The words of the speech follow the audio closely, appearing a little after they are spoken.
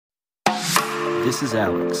This is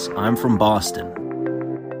Alex. I'm from Boston.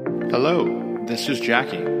 Hello, this is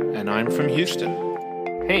Jackie, and I'm from Houston.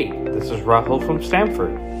 Hey, this is Rahul from Stamford.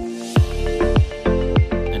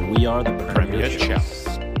 And we are the Premier Chels.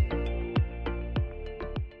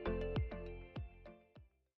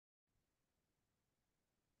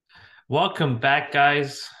 Welcome back,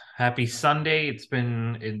 guys. Happy Sunday. It's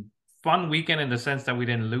been a fun weekend in the sense that we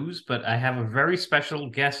didn't lose, but I have a very special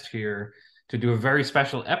guest here to do a very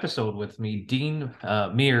special episode with me, Dean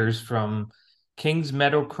Mears from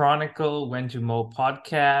Kingsmeadow Chronicle, When to Mo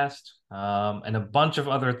podcast, and a bunch of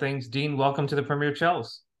other things. Dean, welcome to the Premier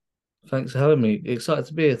Chels. Thanks for having me. Excited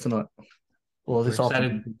to be here tonight. Well, this We're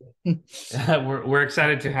afternoon. we're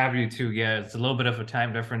excited to have you too. Yeah, it's a little bit of a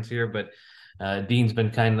time difference here, but Dean's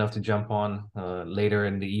been kind enough to jump on later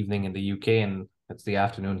in the evening in the UK, and it's the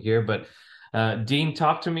afternoon here. But Dean,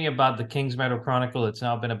 talk to me about the Kingsmeadow Chronicle. It's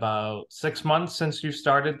now been about 6 months since you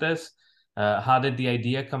started this. How did the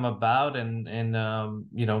idea come about, and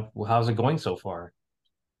how's it going so far?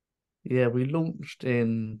 Yeah, we launched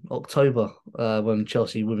in October when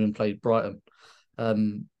Chelsea women played Brighton.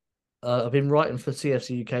 I've been writing for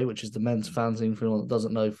CFC UK, which is the men's fanzine for anyone that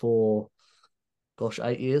doesn't know, for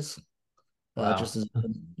 8 years. Wow. Just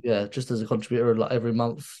as a contributor, like every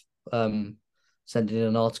month, sending in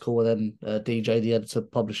an article, and then DJ, the editor,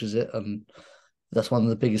 publishes it, and that's one of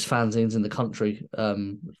the biggest fanzines in the country,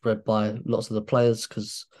 read by lots of the players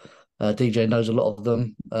because DJ knows a lot of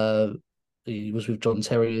them. He was with John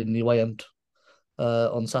Terry in the away end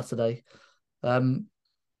on Saturday. And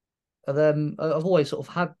then I've always sort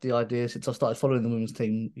of had the idea since I started following the women's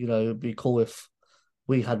team, it'd be cool if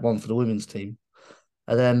we had one for the women's team.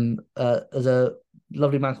 And then there's a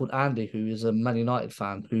lovely man called Andy, who is a Man United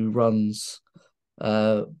fan, who runs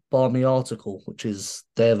Barmy Article, which is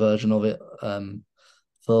their version of it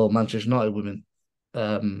for Manchester United women.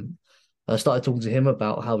 I started talking to him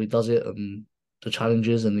about how he does it and the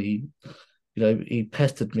challenges, and he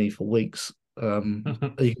pestered me for weeks. Are you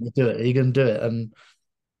going to do it? Are you going to do it? And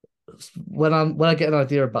when I get an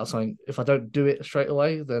idea about something, if I don't do it straight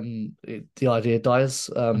away, then the idea dies.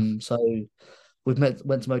 So went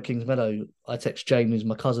to Mo Kingsmeadow. I text Jane, who's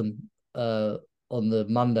my cousin, on the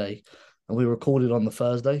Monday, and we recorded on the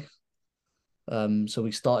Thursday. So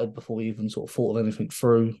we started before we even sort of thought of anything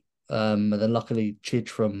through. And then luckily Chidge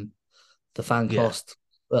from the Fancast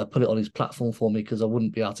put it on his platform for me, because I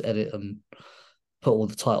wouldn't be able to edit and put all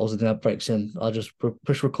the titles and the ad breaks in. I just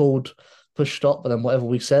push record, push stop, and then whatever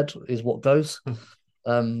we said is what goes.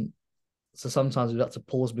 So sometimes we have to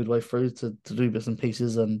pause midway through to do bits and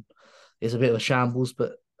pieces, and it's a bit of a shambles,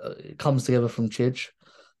 but it comes together from Chidge.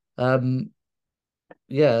 Then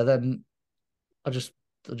I just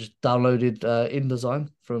downloaded InDesign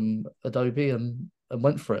from Adobe and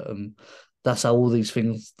went for it, and that's how all these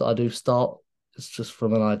things that I do start. It's just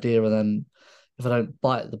from an idea, and then if I don't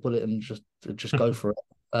bite the bullet and just go for it,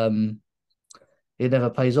 it never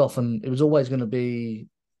pays off. And it was always going to be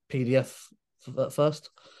PDF at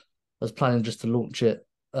first. I was planning just to launch it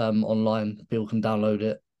online. People can download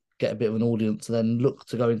it, get a bit of an audience, and then look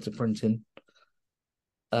to go into printing.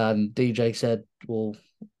 And DJ said, "Well,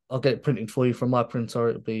 I'll get it printed for you from my printer.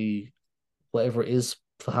 It'll be whatever it is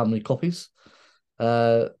for how many copies."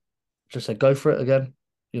 Just said, "Go for it again."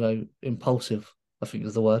 Impulsive, I think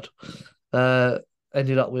is the word.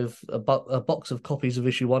 Ended up with a box of copies of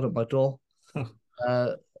issue 1 at my door.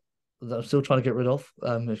 That I'm still trying to get rid of.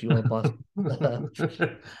 If you want to buy.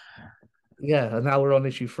 Yeah, and now we're on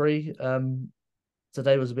issue 3.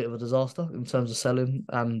 Today was a bit of a disaster in terms of selling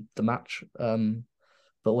and the match.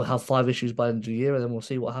 But we'll have 5 issues by the end of the year, and then we'll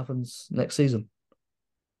see what happens next season.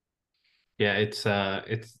 Yeah, it's a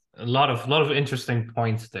lot of interesting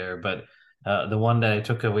points there, but the one that I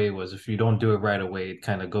took away was, if you don't do it right away, it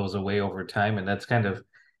kind of goes away over time, and that's kind of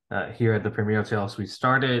here at the Premier Tales. We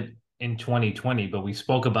started in 2020, but we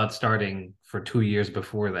spoke about starting for 2 years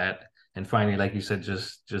before that, and finally, like you said,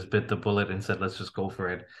 just bit the bullet and said, let's just go for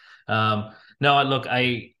it. No, look,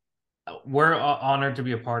 we're honored to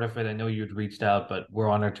be a part of it. I know you'd reached out, but we're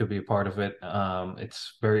honored to be a part of it.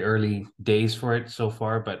 It's very early days for it so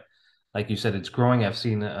far, but like you said, it's growing. I've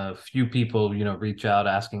seen a few people, reach out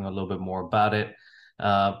asking a little bit more about it.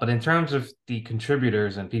 But in terms of the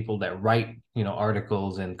contributors and people that write,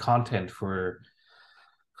 articles and content for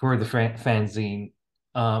the fanzine,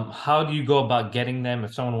 how do you go about getting them?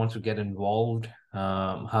 If someone wants to get involved,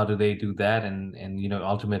 how do they do that? And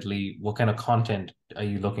ultimately, what kind of content are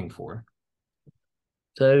you looking for?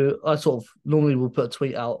 So I sort of normally will put a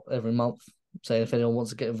tweet out every month saying if anyone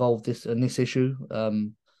wants to get involved in this issue,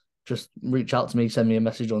 just reach out to me, send me a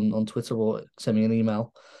message on Twitter, or send me an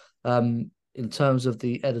email. in terms of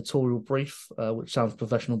the editorial brief, which sounds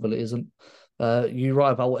professional, but it isn't. You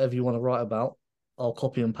write about whatever you want to write about. I'll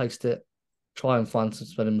copy and paste it, try and find some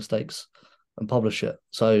spelling mistakes, and publish it.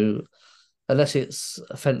 So unless it's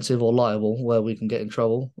offensive or liable, where we can get in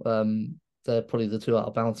trouble, they're probably the two out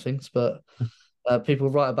of bounds things. But people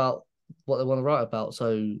write about what they want to write about.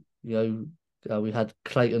 So we had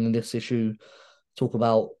Clayton in this issue talk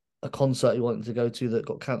about a concert he wanted to go to that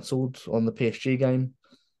got cancelled on the PSG game.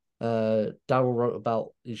 Daryl wrote about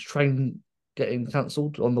his train getting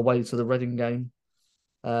cancelled on the way to the Reading game.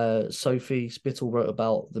 Sophie Spittle wrote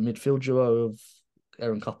about the midfield duo of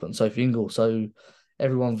Aaron Cupp and Sophie Ingle. So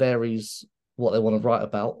everyone varies what they want to write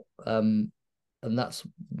about. And that's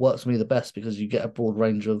works for me the best because you get a broad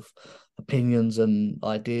range of opinions and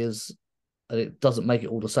ideas. And it doesn't make it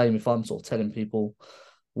all the same. If I'm sort of telling people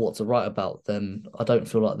what to write about, then I don't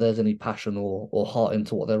feel like there's any passion or heart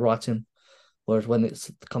into what they're writing. Whereas when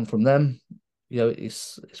it's come from them,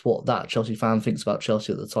 it's what that Chelsea fan thinks about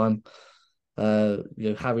Chelsea at the time.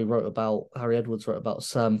 Harry Edwards wrote about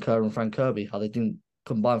Sam Kerr and Frank Kirby, how they didn't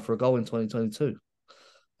combine for a goal in 2022,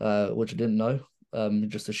 which I didn't know.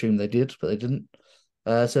 Just assumed they did, but they didn't.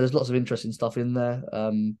 So there's lots of interesting stuff in there.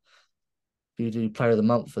 You do Player of the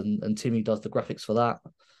Month, and Timmy does the graphics for that.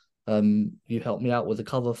 You helped me out with the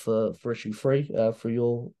cover for issue 3 for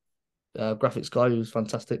your graphics guy, who's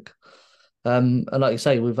fantastic. And like you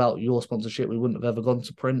say, without your sponsorship, we wouldn't have ever gone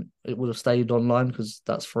to print. It would have stayed online because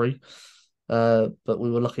that's free. But we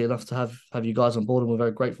were lucky enough to have you guys on board, and we're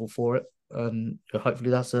very grateful for it. And hopefully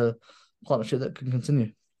that's a partnership that can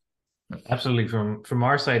continue. Absolutely. From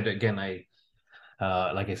our side, again, like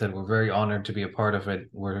I said, we're very honored to be a part of it.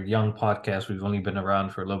 We're a young podcast. We've only been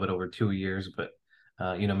around for a little bit over 2 years, but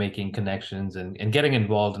making connections and getting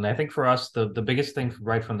involved. And I think for us, the biggest thing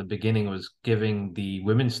right from the beginning was giving the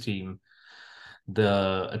women's team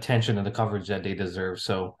the attention and the coverage that they deserve.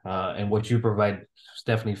 So, and what you provide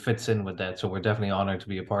definitely fits in with that. So we're definitely honored to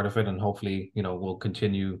be a part of it, and hopefully, we'll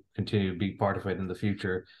continue to be part of it in the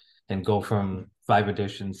future, and go from 5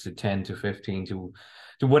 editions to 10 to 15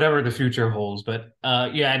 to whatever the future holds. But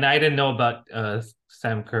yeah, and I didn't know about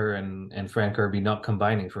Sam Kerr and Frank Kirby not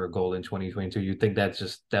combining for a goal in 2022. You'd think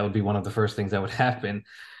that would be one of the first things that would happen.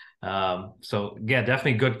 So yeah,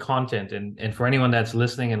 definitely good content. And for anyone that's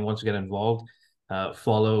listening and wants to get involved,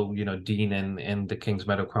 follow Dean and the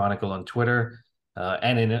Kingsmeadow Chronicle on Twitter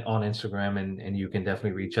and on Instagram, and you can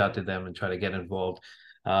definitely reach out to them and try to get involved.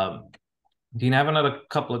 Dean, I have another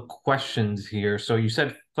couple of questions here. So you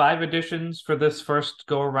said 5 editions for this first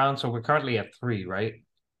go around, so we're currently at 3, right?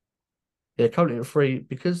 Yeah, currently at 3,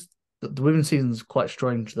 because the women's season is quite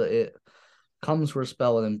strange that it comes for a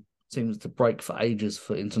spell and then seems to break for ages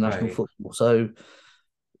for international football. So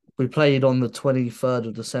we played on the 23rd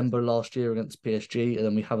of December last year against PSG, and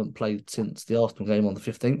then we haven't played since the Arsenal game on the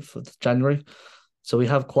 15th of January. So we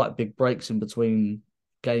have quite big breaks in between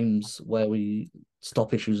games where we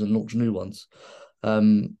stop issues and launch new ones.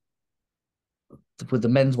 With the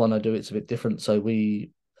men's one I do, it's a bit different. So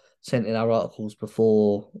we sent in our articles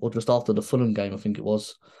before or just after the Fulham game, I think it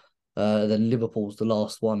was. Then Liverpool's the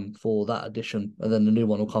last one for that edition, and then the new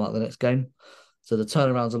one will come out the next game. So the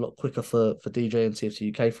turnaround's a lot quicker for DJ and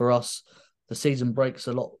TFC UK. For us, the season breaks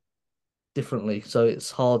a lot differently, so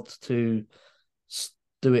it's hard to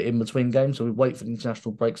do it in between games. So we wait for the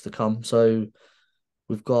international breaks to come. So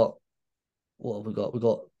we've got We've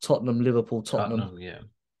got Tottenham, Liverpool, Tottenham, yeah.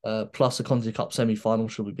 Plus a Conti Cup semi-final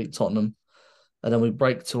should we beat Tottenham, and then we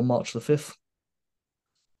break till March the 5th.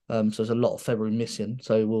 So there's a lot of February missing.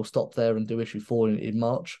 So we'll stop there and do issue 4 in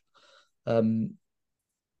March. And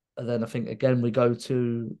then I think again we go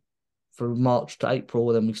from March to April,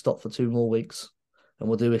 and then we stop for 2 more weeks, and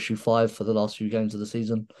we'll do issue 5 for the last few games of the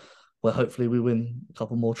season, where hopefully we win a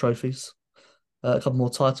couple more trophies, a couple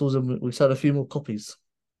more titles, and we sell a few more copies.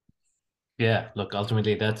 Yeah, look,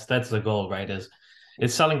 ultimately that's the goal, right?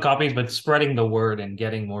 It's selling copies, but spreading the word and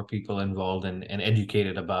getting more people involved and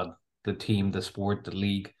educated about the team, the sport, the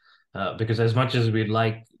league. Because as much as we'd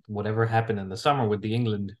like whatever happened in the summer with the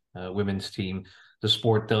England women's team, the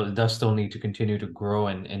sport does still need to continue to grow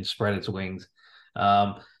and spread its wings.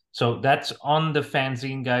 So that's on the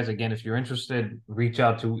fanzine, guys. Again, if you're interested, reach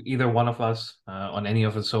out to either one of us on any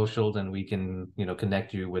of the socials, and we can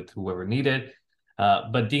connect you with whoever needed.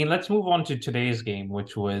 But Dean, let's move on to today's game,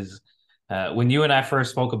 which was when you and I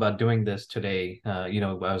first spoke about doing this today. I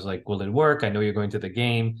was like, will it work? I know you're going to the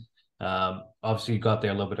game. Obviously, you got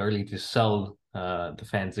there a little bit early to sell the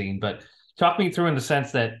fanzine, but talk me through in the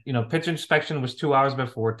sense that, pitch inspection was 2 hours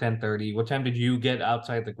before 10:30. What time did you get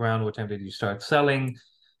outside the ground? What time did you start selling?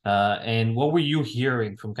 And what were you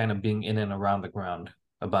hearing from kind of being in and around the ground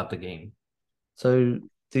about the game? So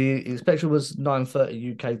the inspection was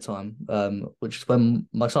 9:30 UK time, which is when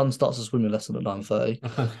my son starts a swimming lesson at 9:30.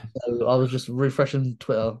 So I was just refreshing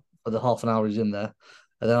Twitter for the half an hour he's in there,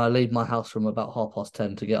 and then I leave my house from about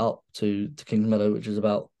 10:30 to get up to Kingsmeadow, which is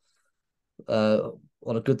about uh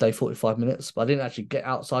on a good day 45 minutes. But I didn't actually get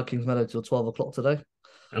outside Kingsmeadow till 12 o'clock today.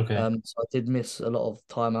 Okay. So I did miss a lot of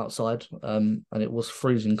time outside, and it was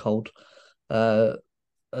freezing cold. Uh,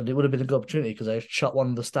 and it would have been a good opportunity because they shut one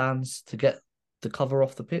of the stands to get the cover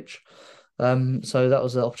off the pitch. So that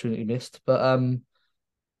was an opportunity missed. But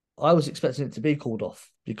I was expecting it to be called off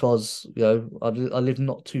because I live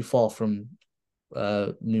not too far from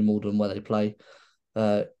New Malden where they play.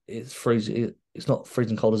 It's freezing. It's not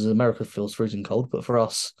freezing cold as America feels freezing cold, but for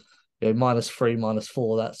us, -3,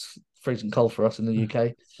 -4, that's freezing cold for us in the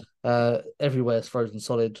UK. Everywhere is frozen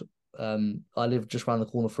solid. I live just around the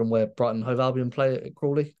corner from where Brighton Hove Albion play at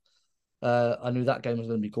Crawley. I knew that game was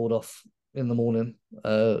going to be called off in the morning.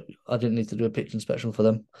 I didn't need to do a pitch inspection for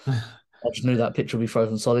them. I just knew that pitch would be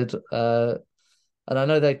frozen solid. And I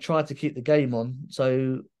know they tried to keep the game on.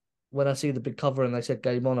 So when I see the big cover and they said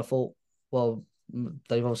game on, I thought, well,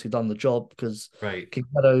 they've obviously done the job because Right.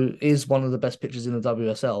 Kingsmeadow is one of the best pitches in the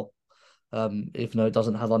WSL. Even though it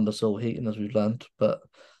doesn't have undersoil heating as we've learned, but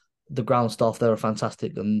the ground staff there are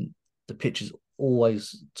fantastic and the pitch is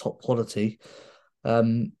always top quality.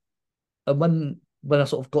 And when I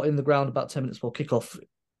sort of got in the ground about 10 minutes before kickoff,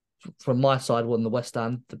 from my side, on the West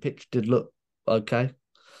Stand, the pitch did look okay.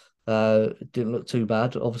 It didn't look too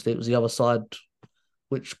bad. Obviously, it was the other side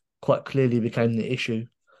which quite clearly became the issue.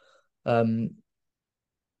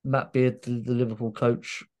 Matt Beard, the Liverpool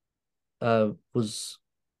coach, was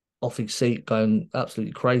off his seat, going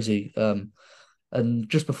absolutely crazy. And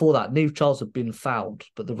just before that, Neve Charles had been fouled,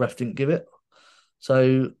 but the ref didn't give it.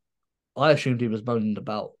 So I assumed he was moaning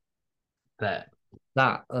about That.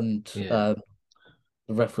 and Yeah.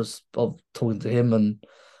 the ref was talking to him, and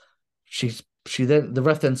the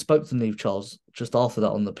ref then spoke to Neve Charles just after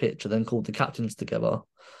that on the pitch, and then called the captains together.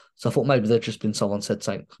 So I thought maybe there'd just been someone said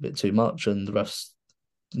something a bit too much, and the ref's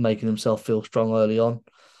making himself feel strong early on.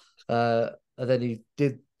 And then he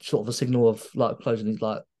did sort of a signal of like closing. He's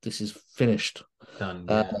like, "This is finished." Done.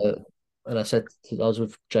 Yeah. And I was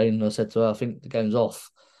with Jane, and I said to her, "I think the game's off."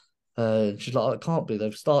 And she's like, "Oh, it can't be.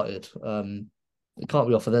 They've started. It can't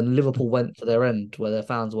be off." And then Liverpool went to their end where their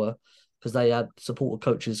fans were because they had supporter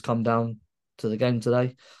coaches come down to the game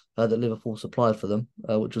today that Liverpool supplied for them,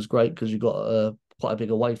 which was great because you got quite a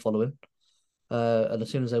big away following. And as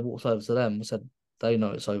soon as they walked over to them, said they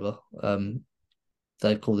know it's over.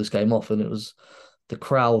 They called this game off, and the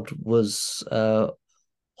crowd was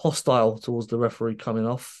hostile towards the referee coming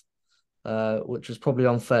off, which was probably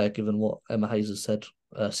unfair given what Emma Hayes has said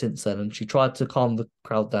since then. And she tried to calm the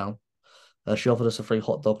crowd down. She offered us a free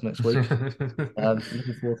hot dog next week.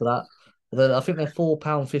 Looking forward to that. But then I think they're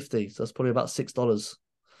 £4.50, so that's probably about $6. So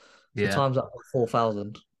Yeah. times that by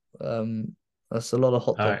 4,000. That's a lot of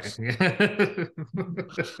hot All dogs. right. A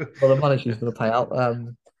lot of money she's going to pay out.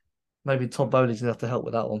 Maybe Todd Bowley's going to have to help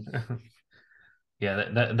with that one. Yeah,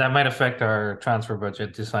 that might affect our transfer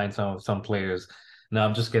budget to sign some players. No,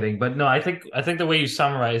 I'm just kidding. But no, I think the way you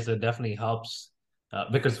summarize it definitely helps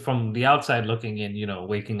because from the outside looking in,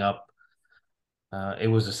 waking up, it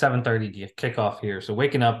was a 7:30 kickoff here, so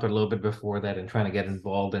waking up a little bit before that and trying to get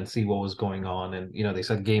involved and see what was going on, and they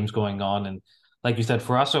said games going on, and like you said,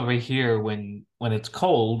 for us over here, when it's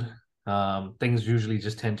cold, things usually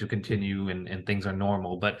just tend to continue and things are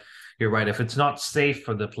normal. But you're right, if it's not safe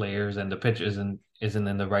for the players and the pitch isn't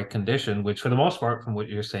in the right condition, which for the most part, from what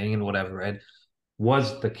you're saying and what I've read,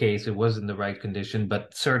 was the case, it was in the right condition,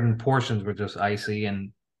 but certain portions were just icy,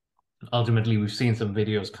 and ultimately we've seen some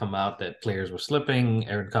videos come out that players were slipping.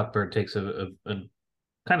 Aaron Cuthbert takes a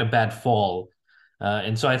kind of bad fall,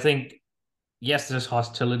 and so I think yes, there's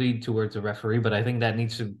hostility towards the referee, but I think that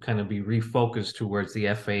needs to kind of be refocused towards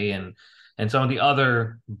the FA and some of the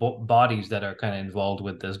other bodies that are kind of involved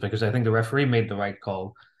with this, because I think the referee made the right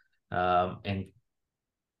call, and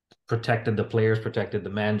protected the players, protected the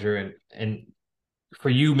manager, and for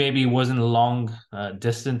you maybe it wasn't a long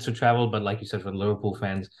distance to travel, but like you said, for the Liverpool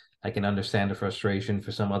fans, I can understand the frustration.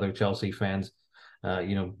 For some other Chelsea fans,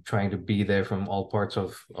 trying to be there from all parts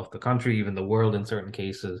of the country, even the world in certain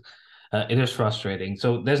cases. It is frustrating.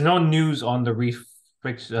 So there's no news on the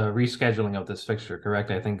rescheduling of this fixture,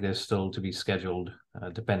 correct? I think there's still to be scheduled,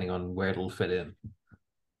 depending on where it'll fit in.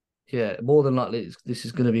 Yeah, more than likely, this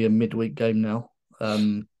is going to be a midweek game now.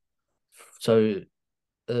 So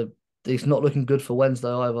it's not looking good for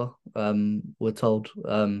Wednesday either. We're told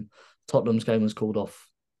Tottenham's game was called off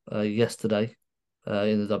yesterday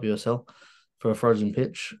in the WSL for a frozen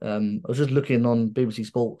pitch. I was just looking on BBC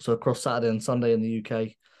Sport. So across Saturday and Sunday in the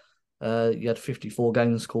UK, you had 54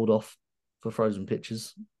 games called off for frozen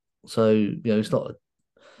pitches. So, it's not.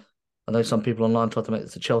 I know some people online try to make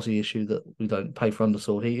this a Chelsea issue that we don't pay for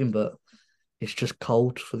undersoil heating, but it's just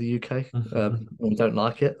cold for the UK. And we don't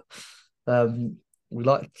like it. We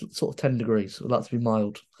like sort of 10 degrees. We like to be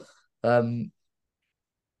mild.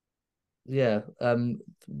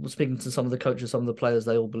 Speaking to some of the coaches, some of the players,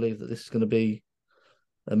 they all believe that this is going to be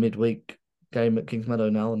a midweek game at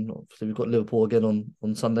Kingsmeadow now, and obviously we've got Liverpool again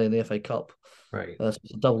on Sunday in the FA Cup. Right. So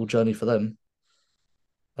it's a double journey for them.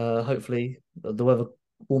 Hopefully the weather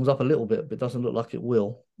warms up a little bit, but it doesn't look like it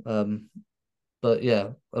will. But yeah,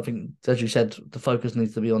 I think as you said, the focus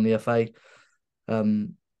needs to be on the FA.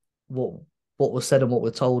 What was said and what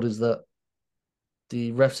we're told is that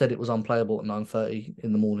the ref said it was unplayable at 9:30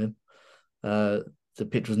 in the morning. The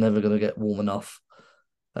pitch was never going to get warm enough.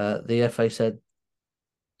 The FA said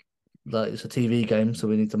that it's a TV game, so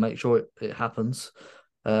we need to make sure it happens.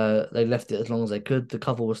 They left it as long as they could. The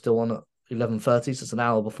cover was still on at 11:30, so it's an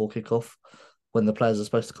hour before kickoff when the players are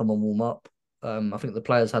supposed to come and warm up. I think the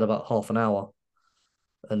players had about half an hour,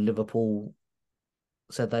 and Liverpool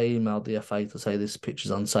said they emailed the FA to say this pitch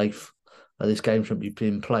is unsafe. This game shouldn't be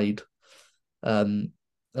being played. And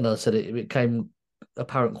as I said, it became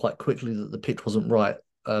apparent quite quickly that the pitch wasn't right.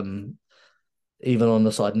 Even on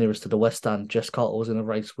the side nearest to the West Stand, Jess Carter was in a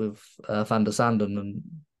race with Van der Sanden, and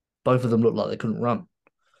both of them looked like they couldn't run.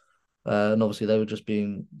 And obviously they were just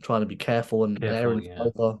trying to be careful. And Aaron, I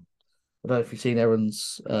don't know if you've seen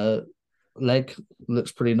Aaron's leg,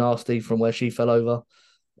 looks pretty nasty from where she fell over.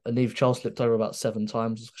 And Eve Charles slipped over about 7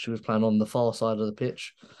 times. She was playing on the far side of the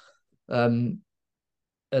pitch. And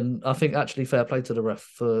I think actually fair play to the ref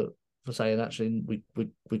for saying actually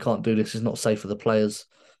we can't do this. It's not safe for the players.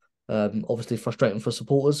 Obviously frustrating for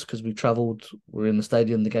supporters because we travelled, we're in the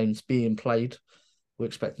stadium, the game's being played. We're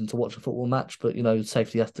expecting to watch a football match, but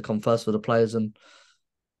safety has to come first for the players. And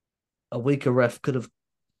a weaker ref could have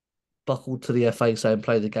buckled to the FA saying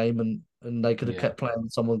play the game, and they could have kept playing.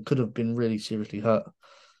 Someone could have been really seriously hurt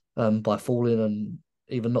by falling, and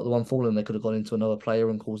even not the one falling, they could have gone into another player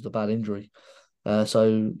and caused a bad injury.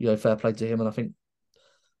 So fair play to him. And I think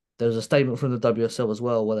there was a statement from the WSL as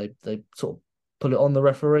well where they sort of put it on the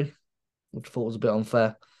referee, which I thought was a bit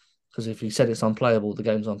unfair because if he said it's unplayable, the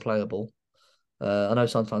game's unplayable. I know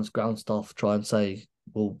sometimes ground staff try and say,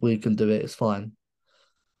 well, we can do it, it's fine.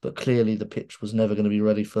 But clearly the pitch was never going to be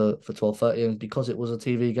ready for 12:30, and because it was a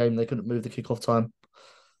TV game, they couldn't move the kickoff time.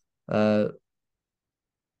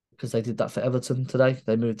 Because they did that for Everton today.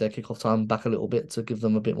 They moved their kickoff time back a little bit to give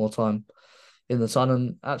them a bit more time in the sun.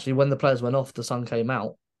 And actually, when the players went off, the sun came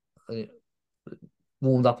out. And it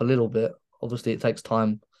warmed up a little bit. Obviously, it takes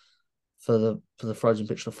time for the frozen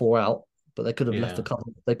pitch to thaw out, but they could have left the cover.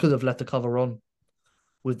 They could have left the cover on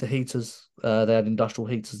with the heaters. They had industrial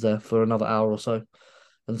heaters there for another hour or so,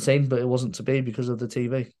 and seen, but it wasn't to be because of the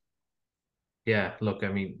TV. Yeah, look, I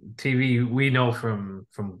mean, TV. We know from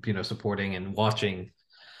supporting and watching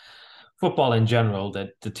football in general that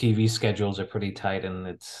the TV schedules are pretty tight, and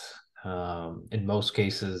it's in most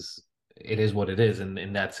cases it is what it is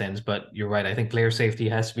in that sense. But you're right. I think player safety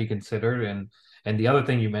has to be considered, and the other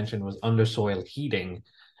thing you mentioned was undersoil heating.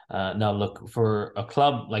 Now, look, for a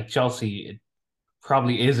club like Chelsea, it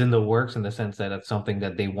probably is in the works in the sense that it's something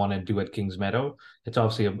that they want to do at Kingsmeadow. It's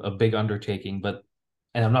obviously a big undertaking,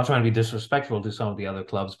 and I'm not trying to be disrespectful to some of the other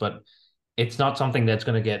clubs, but it's not something that's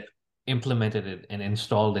going to get implemented and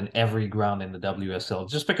installed in every ground in the WSL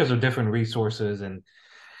just because of different resources and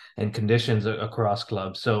conditions across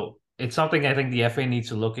clubs. So it's something I think the FA needs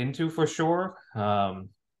to look into for sure.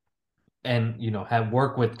 And have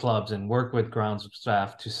work with clubs and work with grounds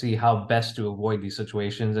staff to see how best to avoid these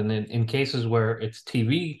situations. And in cases where it's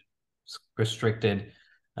TV restricted,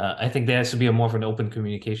 I think there has to be more of an open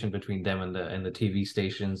communication between them and the TV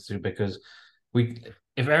stations too, because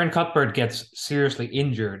if Erin Cuthbert gets seriously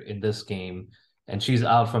injured in this game and she's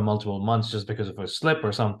out for multiple months just because of a slip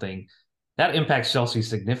or something, that impacts Chelsea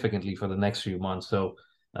significantly for the next few months. So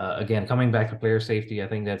again, coming back to player safety, I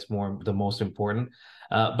think that's the most important.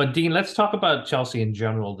 But Dean, let's talk about Chelsea in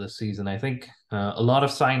general this season. I think a lot of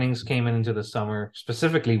signings came into the summer,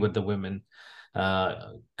 specifically with the women.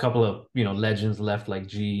 A couple of legends left like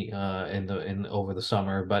G over the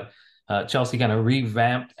summer, but Chelsea kind of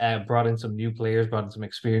revamped, brought in some new players, brought in some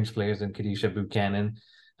experienced players in Khadijah Buchanan.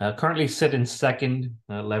 Currently sit in second,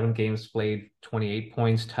 11 games played, 28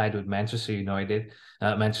 points, tied with Manchester United,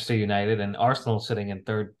 and Arsenal sitting in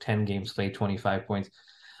third, 10 games played, 25 points.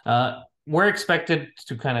 We're expected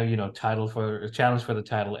to kind of challenge for the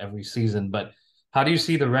title every season, but How do you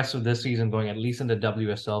see the rest of this season going, at least in the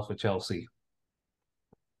WSL for Chelsea?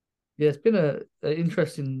 Yeah, it's been an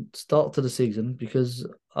interesting start to the season because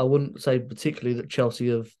I wouldn't say particularly that Chelsea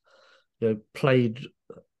have played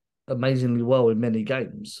amazingly well in many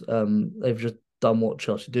games. They've just done what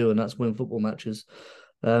Chelsea do, and that's win football matches.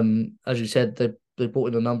 As you said, they brought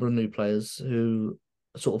in a number of new players who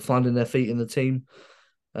are sort of finding their feet in the team.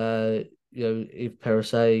 Eve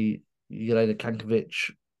Perisset, Jelena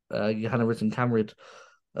Kankovic, Johanna Ritten-Kamrid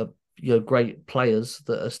are great players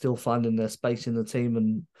that are still finding their space in the team,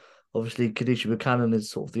 and obviously Kadisha Buchanan is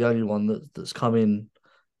sort of the only one that's come in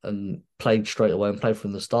and played straight away and played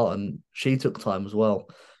from the start, and she took time as well.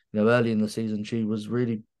 Early in the season, she was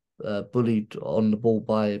really bullied on the ball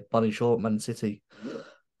by Bunny Shaw at Man City,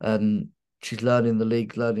 and she's learning the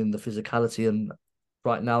league, learning the physicality, and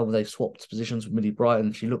right now they swapped positions with Millie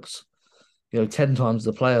Brighton. She looks, 10 times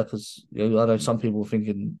the player because I know some people are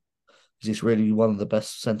thinking, is this really one of the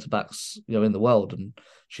best centre backs in the world? And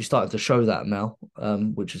she's starting to show that now,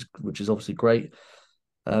 which is obviously great.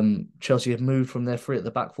 Chelsea have moved from their three at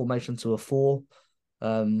the back formation to a four.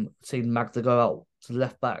 Seen Magda go out to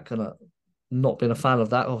left back, and not been a fan of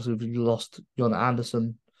that. Obviously, we lost Jonna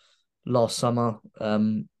Anderson last summer.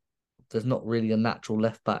 There's not really a natural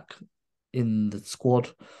left back in the squad.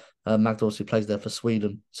 Magda obviously plays there for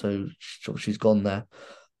Sweden, so she's gone there.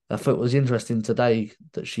 I thought it was interesting today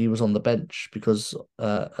that she was on the bench because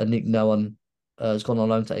Anik Noan has gone on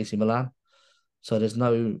loan to AC Milan. So there's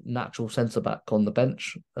no natural centre back on the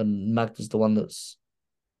bench, and Magda's the one that's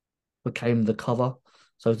became the cover,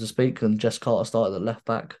 so to speak. And Jess Carter started at left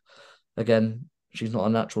back. Again, she's not a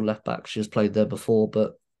natural left back. She has played there before,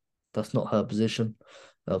 but that's not her position.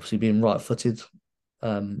 Obviously, being right-footed.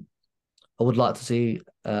 I would like to see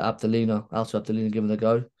Alto Abdelina given a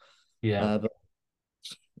go. Yeah. But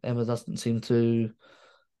Emma doesn't seem to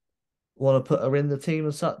want to put her in the team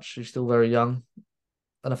as such. She's still very young.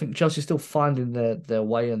 And I think Chelsea's still finding their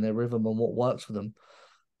way and their rhythm and what works for them.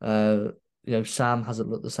 Sam hasn't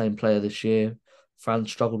looked the same player this year. Fran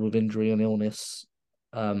struggled with injury and illness.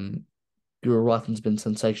 Gura Reifen's been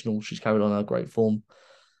sensational. She's carried on her great form.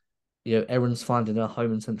 Erin's finding her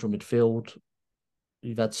home in central midfield.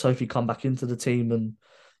 You've had Sophie come back into the team, and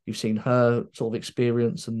you've seen her sort of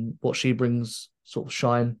experience and what she brings sort of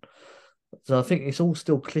shine. So I think it's all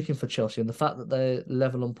still clicking for Chelsea, and the fact that they're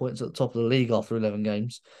level on points at the top of the league after 11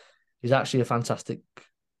 games is actually a fantastic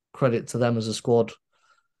credit to them as a squad.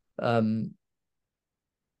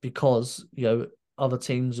 Because other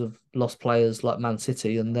teams have lost players like Man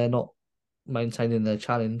City, and they're not maintaining their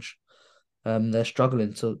challenge. They're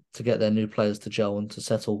struggling to get their new players to gel and to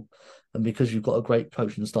settle. And because you've got a great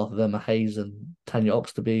coaching staff of Emma Hayes and Tanya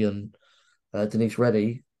Oxtoby and Denise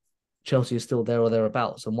Reddy, Chelsea is still there or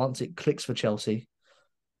thereabouts. And once it clicks for Chelsea,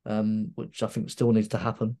 which I think still needs to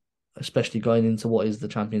happen, especially going into what is the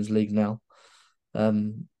Champions League now,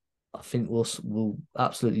 I think we'll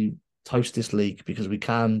absolutely toast this league because we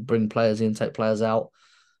can bring players in, take players out.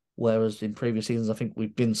 Whereas in previous seasons, I think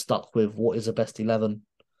we've been stuck with what is a best 11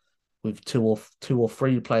 with two or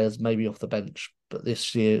three players maybe off the bench. But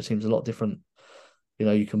this year it seems a lot different.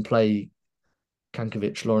 You can play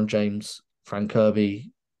Kankovic, Lauren James, Fran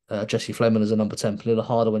Kirby, Jessie Fleming as a number 10, a little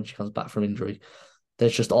harder when she comes back from injury.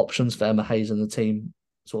 There's just options for Emma Hayes and the team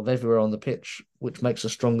sort of everywhere on the pitch, which makes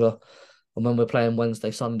us stronger. And when we're playing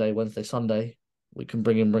Wednesday, Sunday, we can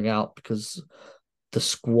bring in, bring out because the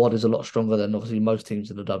squad is a lot stronger than obviously most teams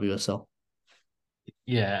in the WSL.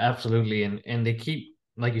 Yeah, absolutely. And they keep,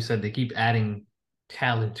 like you said, they keep adding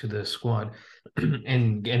talent to the squad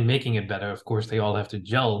and making it better. Of course, they all have to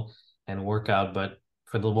gel and work out, but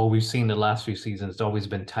for what we've seen the last few seasons, it's always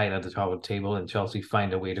been tight at the top of the table, and Chelsea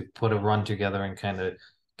find a way to put a run together and kind of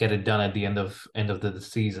get it done at the end of the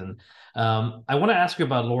season. I want to ask you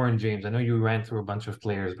about Lauren James. I know you ran through a bunch of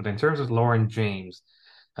players, but in terms of Lauren James,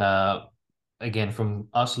 again, from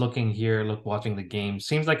us looking here, watching the game,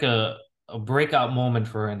 seems like a breakout moment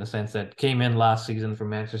for her in the sense that came in last season for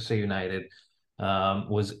Manchester United,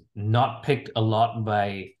 was not picked a lot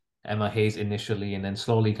by Emma Hayes initially, and then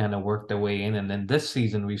slowly kind of worked their way in. And then this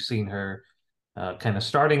season, we've seen her kind of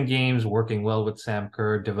starting games, working well with Sam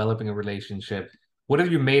Kerr, developing a relationship. What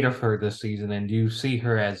have you made of her this season, and do you see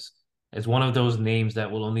her as one of those names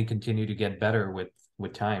that will only continue to get better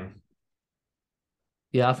with time?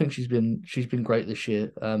 Yeah, I think she's been great this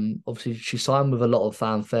year. Obviously she signed with a lot of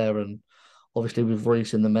fanfare, and obviously with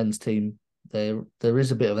Reece in the men's team, there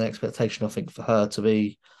is a bit of an expectation, I think, for her to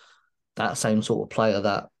be that same sort of player,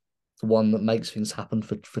 that the one that makes things happen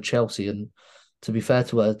for Chelsea. And to be fair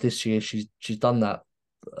to her, this year she's done that.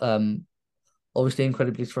 Obviously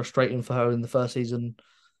incredibly frustrating for her in the first season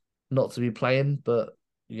not to be playing, but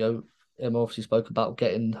Emma obviously spoke about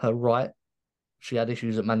getting her right. She had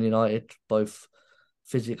issues at Man United, both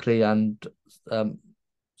physically and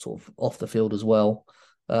sort of off the field as well,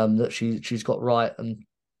 that she's got right. And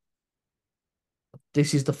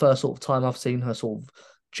this is the first sort of time I've seen her sort of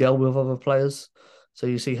gel with other players. So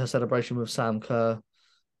you see her celebration with Sam Kerr.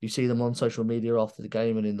 You see them on social media after the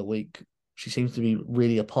game and in the week. She seems to be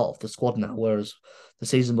really a part of the squad now, whereas the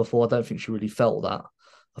season before, I don't think she really felt that.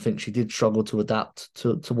 I think she did struggle to adapt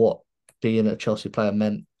to what being a Chelsea player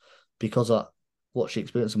meant because of what she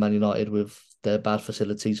experienced at Man United with their bad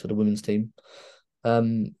facilities for the women's team.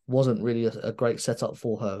 Wasn't really a great setup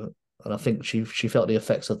for her. And I think she felt the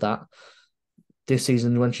effects of that. This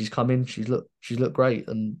season, when she's come in, she's looked great.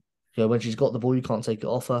 And when she's got the ball, you can't take it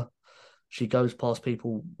off her. She goes past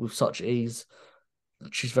people with such ease.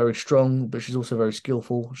 She's very strong, but she's also very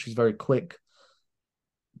skillful. She's very quick.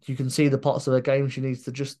 You can see the parts of her game she needs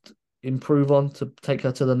to just improve on to take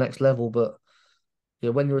her to the next level. But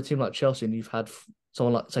when you're a team like Chelsea and you've had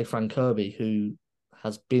someone like, say, Fran Kirby, who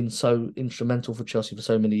has been so instrumental for Chelsea for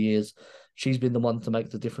so many years, she's been the one to make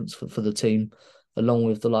the difference for the team, along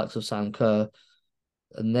with the likes of Sam Kerr.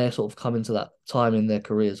 And they're sort of coming to that time in their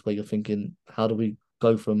careers where you're thinking, how do we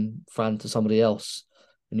go from Fran to somebody else?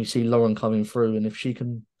 And you see Lauren coming through, and if she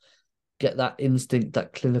can get that instinct,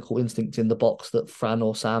 that clinical instinct in the box that Fran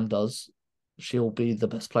or Sam does, she'll be the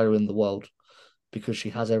best player in the world because she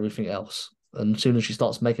has everything else. And as soon as she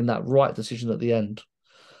starts making that right decision at the end,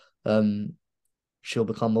 she'll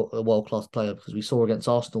become a world-class player, because we saw against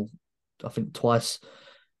Arsenal, I think twice,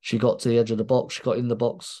 she got to the edge of the box, she got in the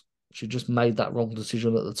box, she just made that wrong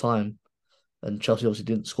decision at the time. And Chelsea obviously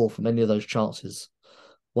didn't score from any of those chances.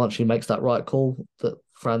 Once she makes that right call that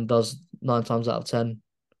Fran does 9 times out of 10,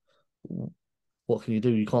 what can you do?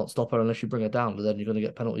 You can't stop her unless you bring her down, but then you're going to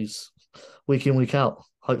get penalties week in, week out,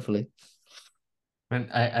 hopefully. And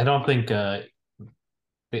I don't think the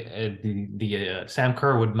Sam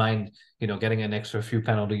Kerr would mind getting an extra few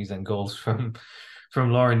penalties and goals from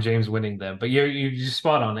Lauren James winning them. But you're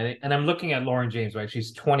spot on it. And I'm looking at Lauren James, right?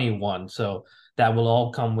 She's 21, so that will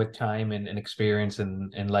all come with time and experience.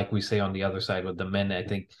 And like we say on the other side with the men, I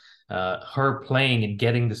think her playing and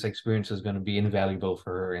getting this experience is going to be invaluable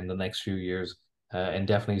for her in the next few years. And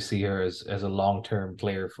definitely see her as a long-term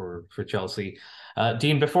player for Chelsea.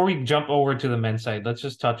 Dean, before we jump over to the men's side, let's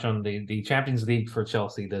just touch on the Champions League for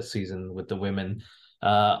Chelsea this season with the women.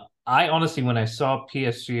 I honestly, when I saw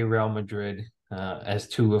PSG, Real Madrid as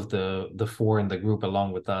two of the four in the group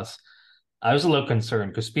along with us, I was a little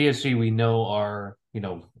concerned because PSG we know are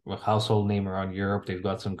a household name around Europe. They've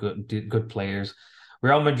got some good players.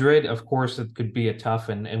 Real Madrid, of course, it could be a tough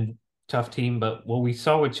and tough team, but what we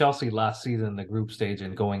saw with Chelsea last season in the group stage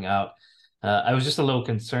and going out, I was just a little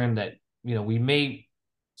concerned that we may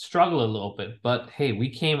struggle a little bit. But hey, we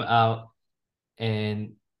came out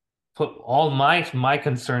and put all my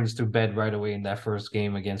concerns to bed right away in that first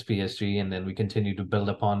game against PSG, and then we continue to build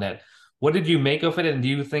upon that. What did you make of it, and do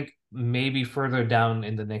you think maybe further down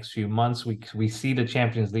in the next few months we see the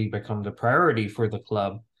Champions League become the priority for the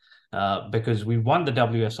club? Because we won the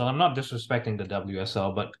WSL. I'm not disrespecting the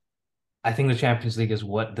WSL, but I think the Champions League is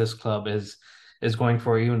what this club is going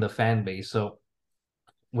for, even the fan base. So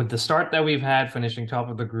with the start that we've had, finishing top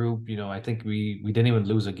of the group, I think we didn't even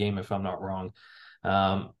lose a game if I'm not wrong.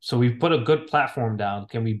 So we've put a good platform down.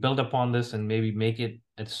 Can we build upon this and maybe make it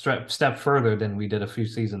a step further than we did a few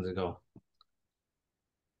seasons ago?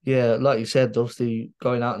 Yeah, like you said, obviously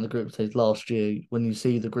going out in the group stage last year, when you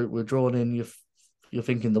see the group we're drawn in, you're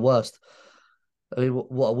thinking the worst. I mean,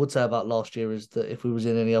 what I would say about last year is that if we was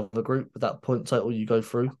in any other group with that point total you go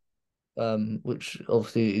through, which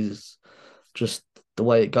obviously is just the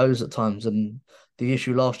way it goes at times. And the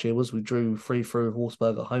issue last year was we drew 3-3 with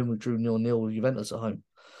Wolfsburg at home, we drew 0-0 with Juventus at home.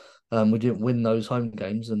 We didn't win those home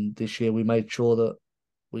games, and this year we made sure that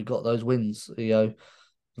we got those wins.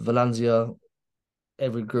 Valencia,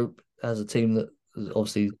 every group has a team that is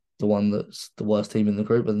obviously the one that's the worst team in the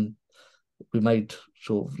group, and we made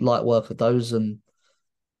sort of light work of those. And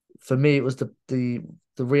for me, it was the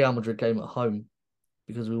Real Madrid game at home,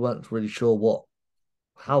 because we weren't really sure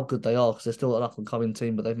how good they are, because they're still an up and coming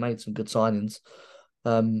team, but they've made some good signings.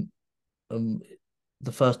 The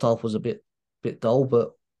first half was a bit dull,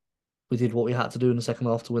 but we did what we had to do in the second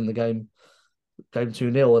half to win the game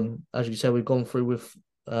 2-0. And as you said, we've gone through with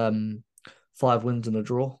 5 wins and a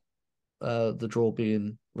draw. The draw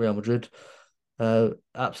being Real Madrid.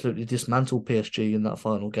 Absolutely dismantled PSG in that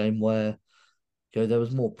final game, where there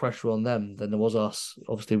was more pressure on them than there was us.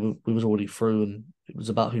 Obviously, we was already through, and it was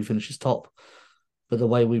about who finishes top. But the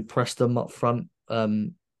way we pressed them up front,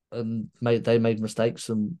 and they made mistakes,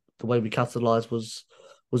 and the way we capitalised was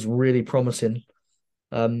really promising.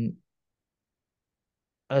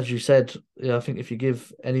 As you said, I think if you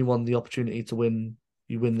give anyone the opportunity to win,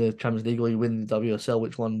 you win the Champions League or you win the WSL,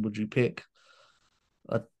 which one would you pick?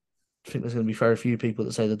 I think there's going to be very few people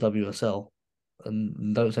that say the WSL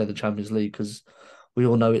and don't say the Champions League, because we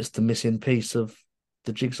all know it's the missing piece of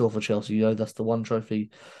the jigsaw for Chelsea. That's the one trophy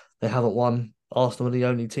they haven't won. Arsenal are the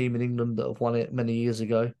only team in England that have won it many years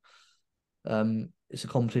ago. It's a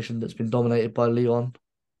competition that's been dominated by Lyon,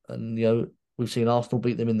 and we've seen Arsenal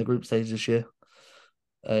beat them in the group stage this year.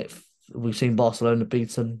 We've seen Barcelona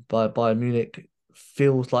beaten by Bayern Munich.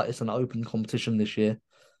 Feels like it's an open competition this year,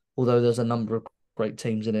 although there's a number of great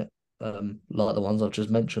teams in it, like the ones I've just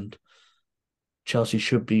mentioned. Chelsea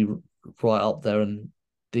should be right up there, and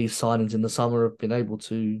these signings in the summer have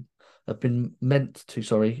been meant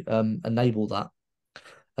to enable that.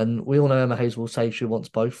 And we all know Emma Hayes will say she wants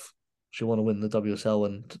both. She want to win the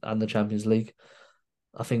WSL and the Champions League.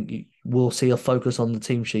 I think we'll see a focus on the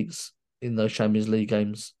team sheets in those Champions League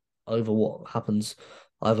games over what happens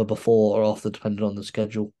either before or after, depending on the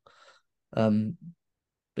schedule.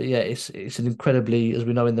 But yeah, it's an incredibly, as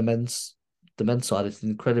we know in the men's side, it's an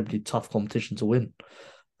incredibly tough competition to win.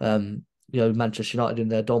 Manchester United in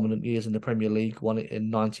their dominant years in the Premier League won it in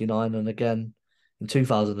 '99 and again in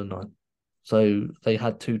 2009. So they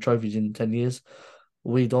had 2 trophies in 10 years.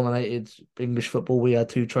 We dominated English football. We had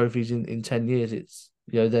 2 trophies in 10 years. It's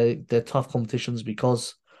they're tough competitions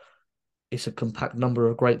because it's a compact number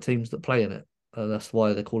of great teams that play in it. That's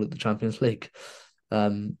why they call it the Champions League.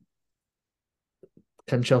 Can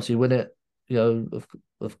Chelsea win it?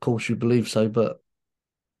 Of course you believe so, but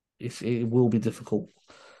it will be difficult.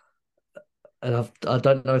 And I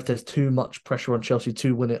don't know if there's too much pressure on Chelsea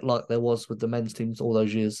to win it like there was with the men's teams all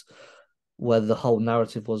those years, where the whole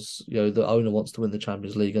narrative was, the owner wants to win the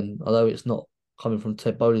Champions League. And although it's not coming from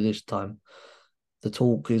Ted Bowley this time, the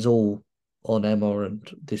talk is all on Emma, and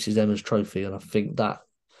this is Emma's trophy. And I think that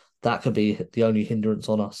could be the only hindrance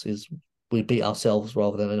on us, is we beat ourselves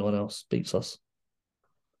rather than anyone else beats us.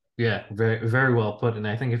 Yeah, very, very well put. And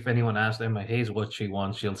I think if anyone asked Emma Hayes what she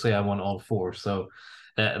wants, she'll say, I want all 4. So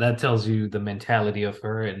that tells you the mentality of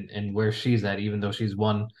her and where she's at, even though she's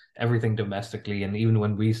won everything domestically. And even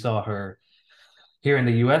when we saw her here in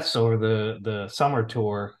the US over the summer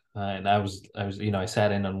tour, and I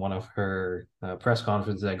sat in on one of her press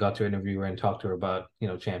conferences. I got to interview her and talk to her about,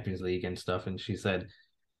 Champions League and stuff. And she said,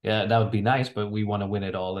 yeah, that would be nice, but we want to win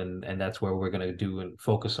it all. And that's where we're going to do and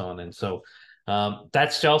focus on. And so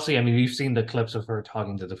that's Chelsea. I mean, we've seen the clips of her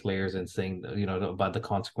talking to the players and saying, about the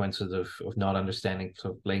consequences of not understanding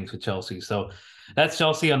playing for Chelsea. So that's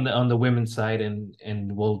Chelsea on the women's side, and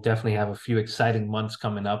we'll definitely have a few exciting months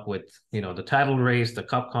coming up with the title race, the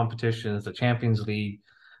cup competitions, the Champions League.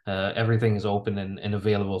 Everything is open and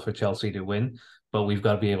available for Chelsea to win, but we've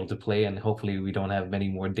got to be able to play, and hopefully we don't have many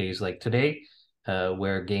more days like today,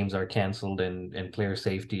 where games are cancelled and player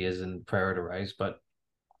safety isn't prioritized. But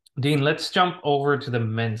Dean, let's jump over to the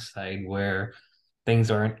men's side, where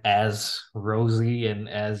things aren't as rosy and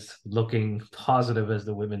as looking positive as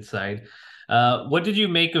the women's side. What did you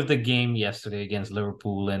make of the game yesterday against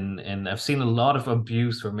Liverpool? And I've seen a lot of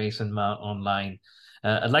abuse for Mason Mount online.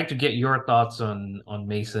 I'd like to get your thoughts on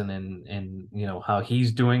Mason and how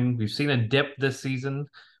he's doing. We've seen a dip this season,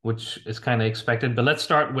 which is kind of expected. But let's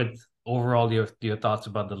start with overall your thoughts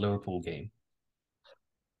about the Liverpool game.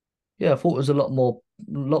 Yeah, I thought it was a lot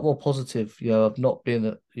more positive. I've not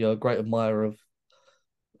been a great admirer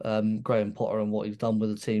of Graham Potter and what he's done with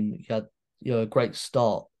the team. He had a great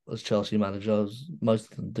start as Chelsea manager, as most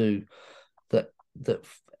of them do, that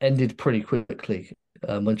ended pretty quickly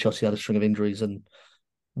when Chelsea had a string of injuries. And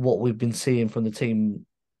what we've been seeing from the team,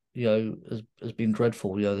 has been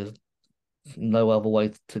dreadful. There's no other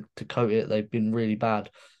way to coat it. They've been really bad.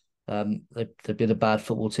 They've been a bad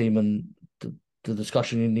football team, and the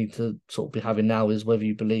discussion you need to sort of be having now is whether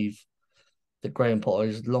you believe that Graham Potter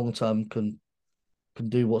is long term can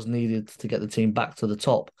do what's needed to get the team back to the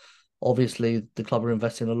top. Obviously, the club are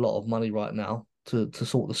investing a lot of money right now to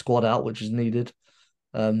sort the squad out, which is needed.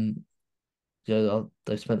 They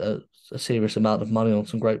spent a serious amount of money on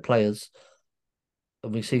some great players,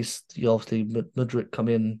 and we see obviously Mudryk come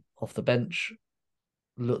in off the bench,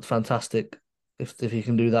 looked fantastic. If he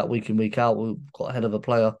can do that week in, week out, we've got ahead of a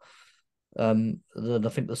player. Then I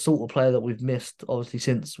think the sort of player that we've missed, obviously,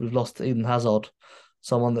 since we've lost Eden Hazard,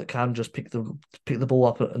 someone that can just pick the ball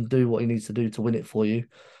up and do what he needs to do to win it for you.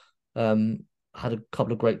 Had a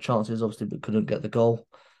couple of great chances, obviously, but couldn't get the goal.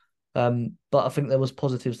 But I think there was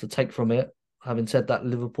positives to take from it. Having said that,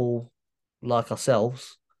 Liverpool, like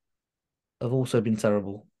ourselves, have also been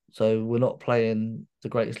terrible. So we're not playing the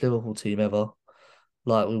greatest Liverpool team ever,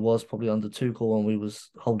 like we was probably under Tuchel when we was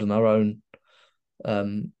holding our own.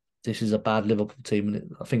 This is a bad Liverpool team,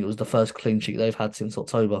 and I think it was the first clean sheet they've had since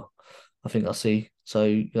October. I think I see. So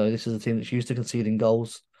this is a team that's used to conceding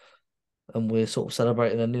goals, and we're sort of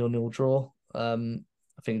celebrating a 0-0 draw. I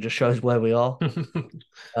think it just shows where we are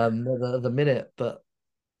at the minute. But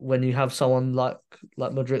when you have someone like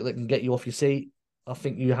Mudryk that can get you off your seat, I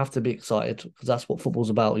think you have to be excited because that's what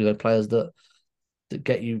football's about. Players that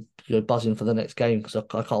get you buzzing for the next game because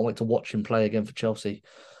I can't wait to watch him play again for Chelsea.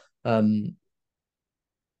 Um,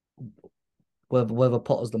 whether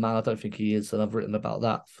Potter's the man, I don't think he is, and I've written about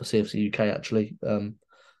that for CFC UK actually.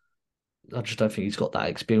 I just don't think he's got that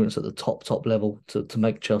experience at the top level to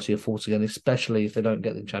make Chelsea a force again, especially if they don't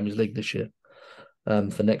get the Champions League this year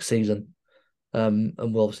for next season. And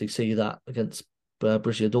we'll obviously see that against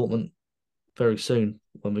Borussia Dortmund very soon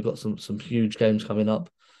when we've got some huge games coming up.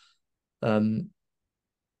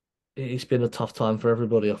 It's been a tough time for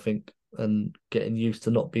everybody, I think, and getting used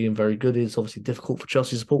to not being very good is obviously difficult for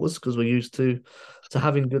Chelsea supporters because we're used to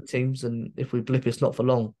having good teams, and if we blip, it's not for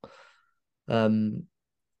long.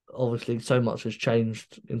 Obviously, so much has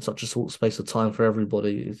changed in such a short space of time for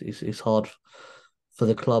everybody. It's hard for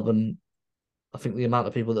the club, and I think the amount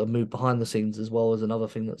of people that have moved behind the scenes as well is another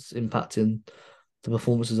thing that's impacting the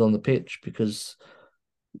performances on the pitch because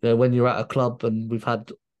when you're at a club and we've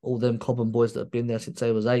had all them Cobham boys that have been there since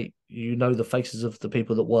they was 8, the faces of the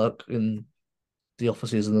people that work in the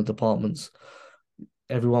offices and the departments.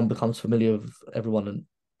 Everyone becomes familiar with everyone, and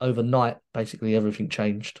overnight, basically everything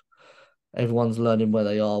changed. Everyone's learning where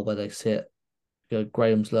they are, where they sit.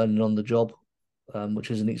 Graham's learning on the job, which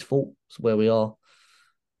isn't his fault. It's where we are.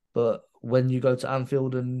 But when you go to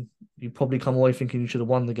Anfield and you probably come away thinking you should have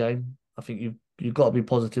won the game, I think you've got to be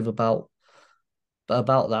positive about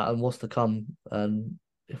that and what's to come. And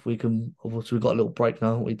if we can, obviously we've got a little break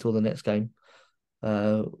now until the next game,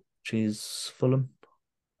 which is Fulham.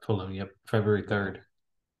 Fulham, yep, February 3rd.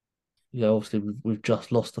 Obviously we've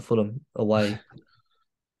just lost to Fulham away.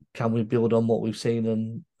 Can we build on what we've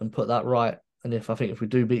seen and put that right? And I think if we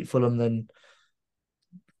do beat Fulham, then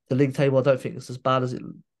the league table, I don't think it's as bad as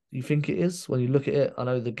you think it is when you look at it. I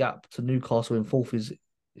know the gap to Newcastle in fourth is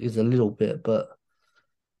a little bit, but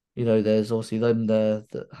there's obviously them there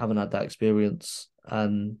that haven't had that experience,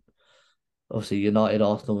 and obviously United,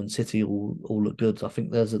 Arsenal, and City all look good. I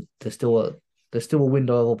think there's still a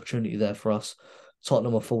window of opportunity there for us.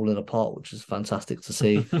 Tottenham are falling apart, which is fantastic to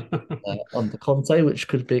see under Conte, which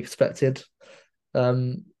could be expected.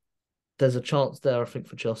 There's a chance there, I think,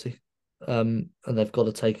 for Chelsea, and they've got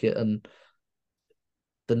to take it. And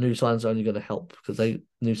the new signings are only going to help because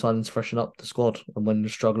new signings freshen up the squad. And when you're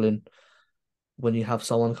struggling, when you have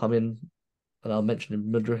someone come in, and I'll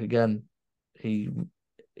mention Mudryk again, he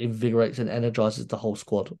invigorates and energizes the whole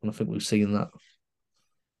squad, and I think we've seen that.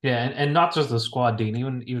 Yeah, and not just the squad, Dean.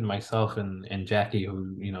 Even myself and Jackie,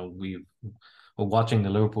 who we were watching the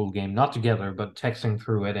Liverpool game, not together, but texting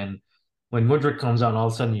through it. And when Mudryk comes on, all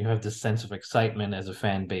of a sudden you have this sense of excitement as a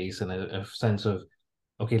fan base and a sense of,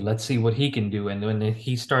 okay, let's see what he can do. And when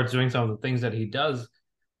he starts doing some of the things that he does,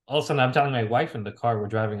 all of a sudden I'm telling my wife in the car we're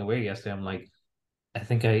driving away yesterday, I'm like, I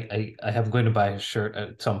think I am going to buy a shirt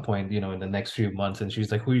at some point, in the next few months. And she's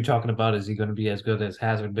like, "Who are you talking about? Is he going to be as good as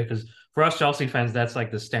Hazard?" Because for us Chelsea fans, that's like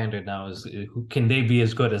the standard now: is can they be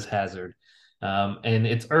as good as Hazard? And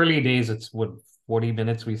it's early days. It's what 40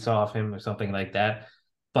 minutes we saw of him or something like that.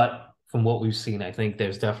 But from what we've seen, I think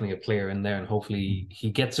there's definitely a player in there, and hopefully he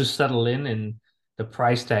gets to settle in, and the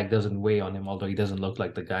price tag doesn't weigh on him. Although he doesn't look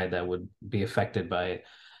like the guy that would be affected by it.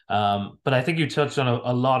 But I think you touched on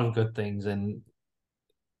a lot of good things, and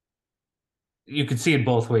you can see it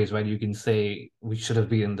both ways, right? You can say we should have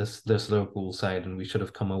been this Liverpool side and we should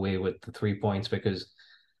have come away with the 3 points because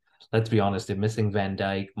let's be honest, they're missing Van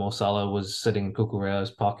Dijk. Mo Salah was sitting in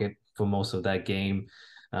Cucurella's pocket for most of that game.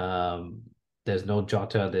 There's no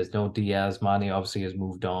Jota, there's no Diaz. Mane obviously has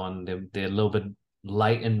moved on. They're a little bit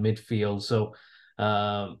light in midfield. So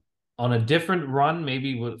on a different run,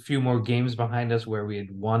 maybe with a few more games behind us where we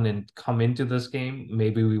had won and come into this game,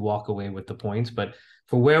 maybe we walk away with the points. But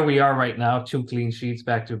for where we are right now, 2 clean sheets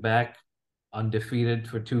back to back, undefeated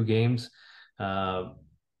for 2 games.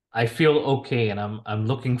 I feel okay, and I'm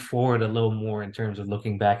looking forward a little more in terms of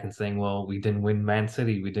looking back and saying, well, we didn't win Man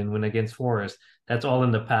City, we didn't win against Forest. That's all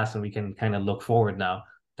in the past, and we can kind of look forward now.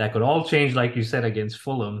 That could all change, like you said, against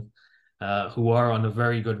Fulham, who are on a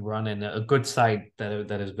very good run and a good side that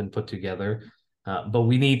has been put together. But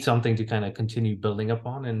we need something to kind of continue building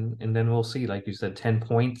upon, and then we'll see. Like you said, 10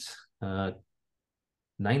 points.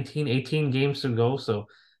 19, 18 games to go. So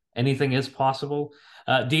anything is possible.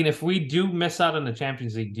 Dean, if we do miss out on the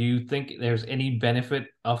Champions League, do you think there's any benefit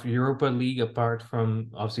of Europa League apart from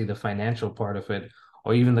obviously the financial part of it,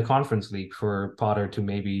 or even the Conference League for Potter to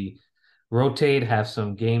maybe rotate, have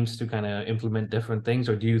some games to kind of implement different things?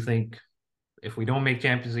 Or do you think if we don't make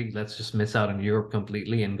Champions League, let's just miss out on Europe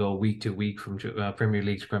completely and go week to week from Premier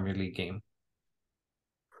League to Premier League game?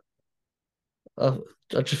 I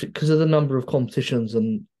just because of the number of competitions,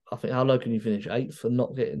 and I think how low can you finish? Eighth and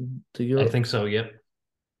not getting to I Europe? think so, yep.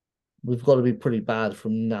 We've got to be pretty bad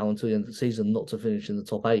from now until the end of the season not to finish in the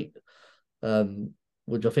top eight,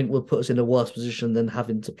 which I think will put us in a worse position than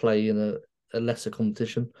having to play in a lesser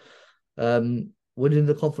competition. Winning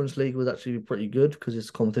the Conference League would actually be pretty good because it's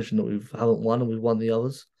a competition that we haven't won and we've won the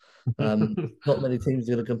others. Not many teams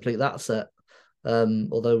are going to complete that set.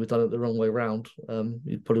 Although we've done it the wrong way around.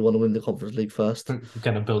 You'd probably want to win the Conference League first.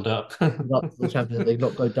 Kind of build up. Up to the Champions League,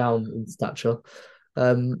 not go down in stature.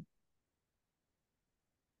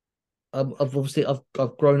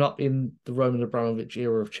 I've grown up in the Roman Abramovich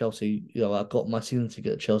era of Chelsea. You know, I got my season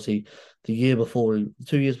ticket at Chelsea the year before,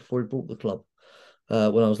 2 years before he bought the club,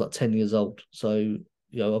 when I was like 10 years old. So, you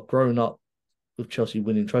know, I've grown up with Chelsea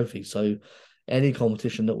winning trophies. So any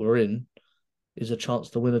competition that we're in is a chance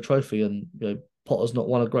to win a trophy. And, you know, Potter's not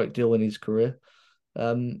won a great deal in his career.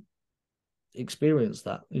 Experience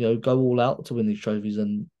that, you know, go all out to win these trophies.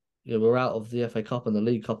 And, you know, we're out of the FA Cup and the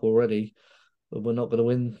League Cup already, but we're not going to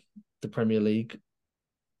win the Premier League.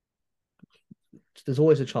 There's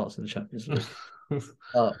always a chance in the Champions League.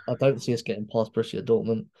 I don't see us getting past Borussia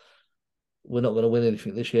Dortmund. We're not going to win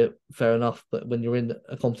anything this year, fair enough. But when you're in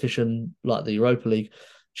a competition like the Europa League,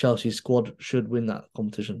 Chelsea's squad should win that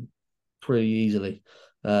competition pretty easily.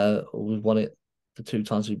 We've won it the 2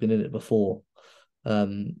 times we've been in it before.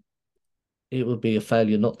 It would be a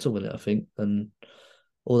failure not to win it, I think. And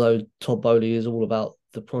although Todd Bowley is all about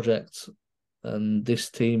the project and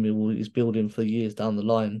this team is building for years down the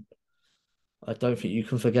line, I don't think you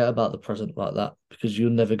can forget about the present like that, because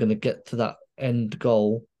you're never going to get to that end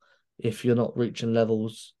goal if you're not reaching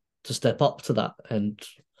levels to step up to that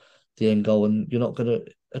the end goal, and you're not going to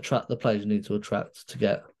attract the players you need to attract to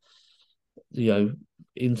get, you know,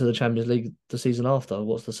 into the Champions League the season after.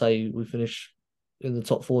 What's to say we finish in the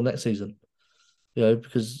top 4 next season? You know,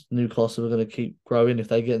 because Newcastle are going to keep growing. If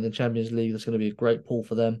they get in the Champions League, that's going to be a great pull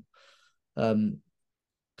for them,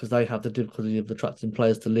 because they have the difficulty of attracting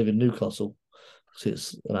players to live in Newcastle, because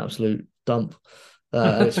it's an absolute dump.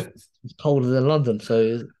 And it's colder than London,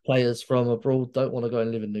 so players from abroad don't want to go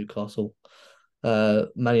and live in Newcastle.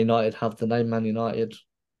 Man United have the name Man United.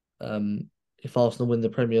 If Arsenal win the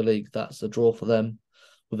Premier League, that's a draw for them,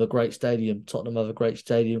 with a great stadium. Tottenham have a great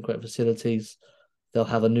stadium, great facilities. They'll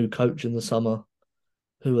have a new coach in the summer.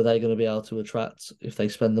 Who are they going to be able to attract if they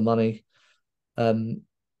spend the money? And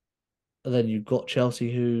then you've got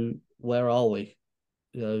Chelsea, who, where are we?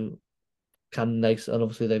 You know, can they? And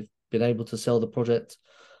obviously they've been able to sell the project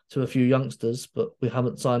to a few youngsters, but we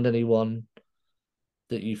haven't signed anyone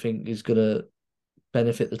that you think is going to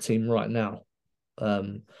benefit the team right now.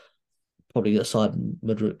 Probably aside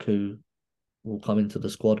Mudryk, who will come into the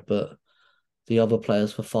squad, but the other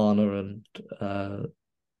players for Fana and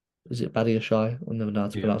is it Badiashile? I never know how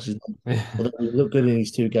to pronounce his name. Although he looked good in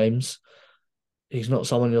these 2 games, he's not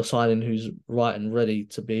someone you're signing who's right and ready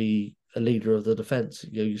to be a leader of the defence.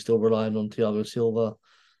 You know, you're still relying on Thiago Silva.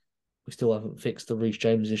 We still haven't fixed the Reece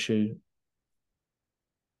James issue.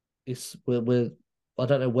 We're I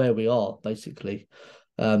don't know where we are, basically.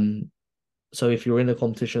 So if you're in a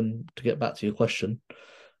competition, to get back to your question,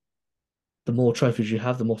 the more trophies you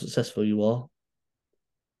have, the more successful you are,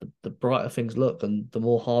 the brighter things look, and the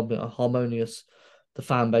more harmonious the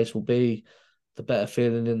fan base will be, the better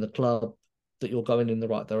feeling in the club that you're going in the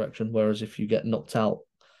right direction. Whereas if you get knocked out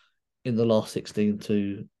in the last 16 to,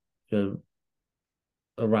 you know,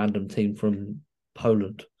 a random team from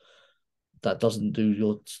Poland, that doesn't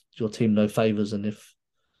do your team no favors. And if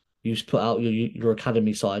you put out your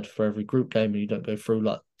academy side for every group game and you don't go through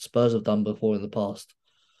like Spurs have done before in the past,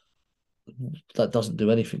 that doesn't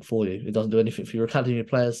do anything for you. It doesn't do anything for your academy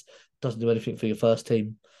players. It doesn't do anything for your first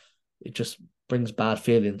team. It just brings bad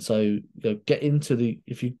feeling. So, you know, get into the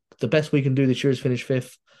best we can do this year is finish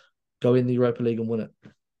 5th, go in the Europa League and win it.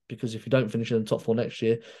 Because if you don't finish in the top 4 next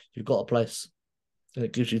year, you've got a place, and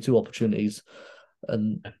it gives you 2 opportunities.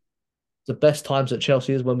 And the best times at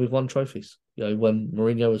Chelsea is when we've won trophies. You know, when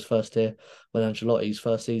Mourinho was first here, when Ancelotti's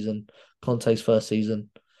first season, Conte's first season.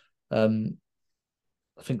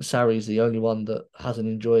 I think Sarri's the only one that hasn't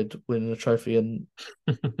enjoyed winning a trophy and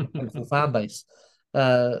a fan base.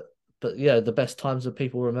 But yeah, the best times that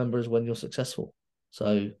people remember is when you're successful.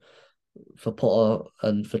 So for Potter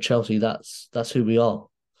and for Chelsea, that's who we are.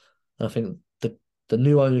 And I think the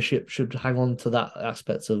new ownership should hang on to that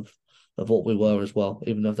aspect of what we were as well,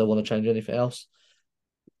 even if they want to change anything else.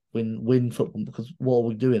 Win football, because what are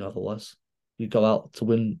we doing otherwise? You go out to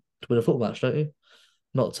win a football match, don't you?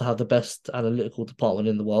 Not to have the best analytical department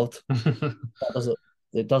in the world. That doesn't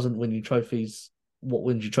it doesn't win you trophies. What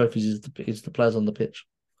wins you trophies is the players on the pitch.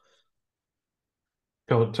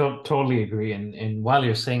 Totally agree. And while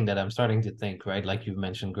you're saying that, I'm starting to think, right, like you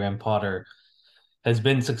mentioned, Graham Potter has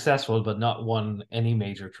been successful, but not won any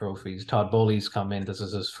major trophies. Todd Bowley's come in. This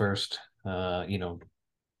is his first,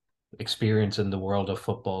 experience in the world of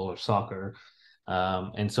football or soccer.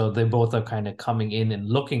 And so they both are kind of coming in and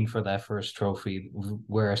looking for that first trophy,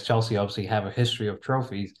 whereas Chelsea obviously have a history of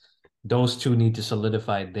trophies. Those two need to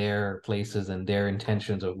solidify their places and their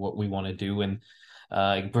intentions of what we want to do. And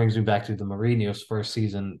it brings me back to the Mourinho's first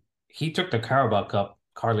season. He took the Carabao Cup,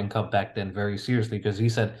 Carling Cup back then very seriously because he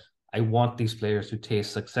said, I want these players to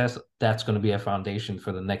taste success. That's going to be a foundation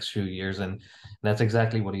for the next few years. And that's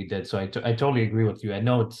exactly what he did. So I totally agree with you. I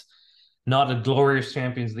know it's not a glorious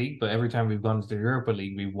Champions League, but every time we've gone to the Europa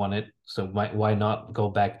League, we won it. So why not go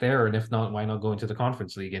back there? And if not, why not go into the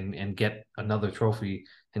Conference League and get another trophy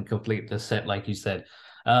and complete the set, like you said?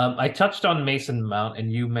 I touched on Mason Mount,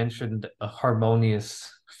 and you mentioned a harmonious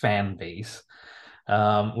fan base.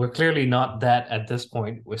 We're clearly not that at this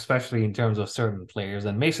point, especially in terms of certain players.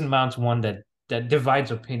 And Mason Mount's one that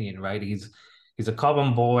divides opinion, right? He's a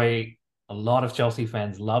Cobham boy. A lot of Chelsea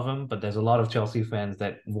fans love him, but there's a lot of Chelsea fans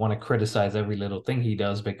that want to criticize every little thing he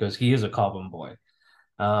does because he is a Cobham boy.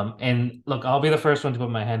 And look, I'll be the first one to put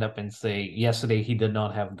my hand up and say yesterday he did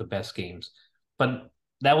not have the best games, but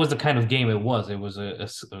that was the kind of game it was. It was a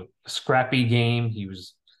scrappy game. He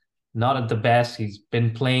was not at the best. He's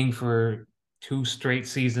been playing for two straight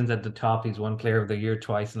seasons at the top. He's won Player of the Year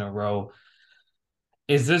twice in a row.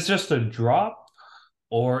 Is this just a drop?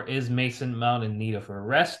 Or is Mason Mount in need of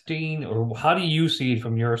arresting? Or how do you see it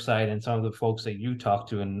from your side and some of the folks that you talk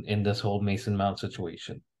to in this whole Mason Mount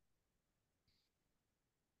situation?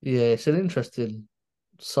 Yeah, it's an interesting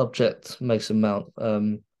subject, Mason Mount.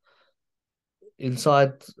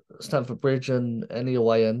 Inside Stamford Bridge and any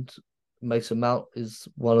away end, Mason Mount is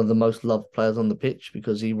one of the most loved players on the pitch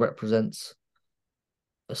because he represents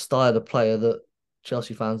a style of player that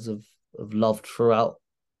Chelsea fans have loved throughout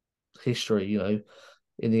history.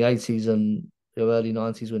 In the 80s and the early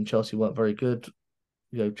 90s when Chelsea weren't very good,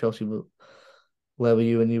 Chelsea were, where were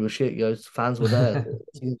you when you were shit? Fans were there.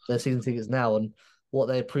 They're season tickets now, and what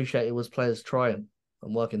they appreciated was players trying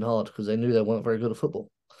and working hard because they knew they weren't very good at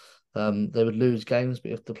football. They would lose games,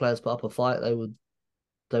 but if the players put up a fight, they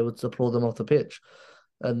would applaud them off the pitch.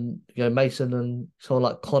 And Mason and someone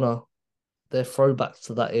like Connor, they're throwbacks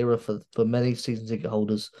to that era for many season ticket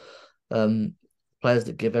holders. Um, Players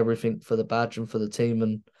that give everything for the badge and for the team,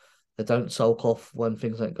 and they don't sulk off when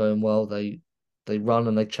things aren't going well. They run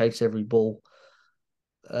and they chase every ball.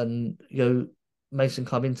 And Mason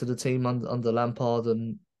come into the team under Lampard,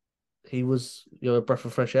 and he was a breath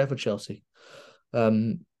of fresh air for Chelsea.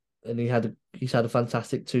 And he's had a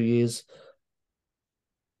fantastic 2 years.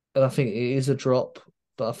 And I think it is a drop,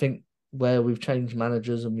 but I think where we've changed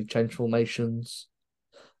managers and we've changed formations,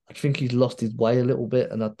 I think he's lost his way a little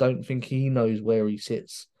bit, and I don't think he knows where he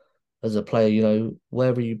sits as a player.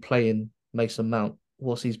 Where are you playing Mason Mount?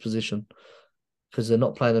 What's his position? Because they're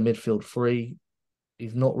not playing a midfield three.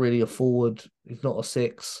 He's not really a forward. He's not a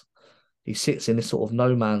six. He sits in this sort of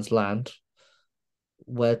no man's land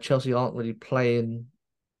where Chelsea aren't really playing.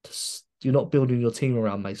 You're not building your team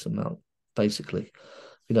around Mason Mount, basically.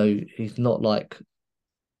 He's not like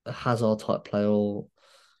a Hazard type player or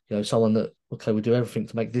someone that, okay, we do everything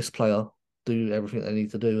to make this player do everything they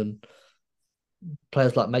need to do. And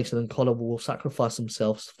players like Mason and Connor will sacrifice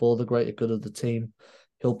themselves for the greater good of the team.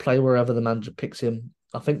 He'll play wherever the manager picks him.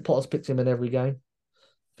 I think Potter's picked him in every game.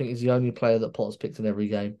 I think he's the only player that Potter's picked in every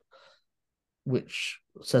game, which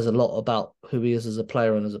says a lot about who he is as a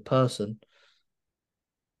player and as a person.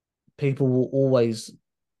 People will always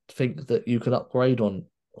think that you can upgrade on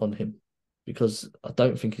him because I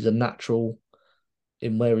don't think he's a natural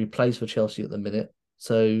in where he plays for Chelsea at the minute.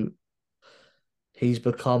 So he's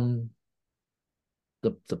become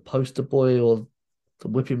the poster boy or the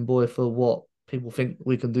whipping boy for what people think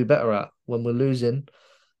we can do better at. When we're losing,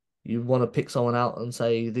 you want to pick someone out and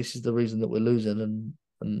say, this is the reason that we're losing.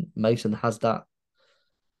 And Mason has that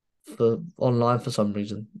for online for some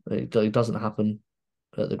reason. It doesn't happen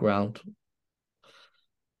at the ground.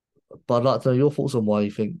 But I'd like to know your thoughts on why you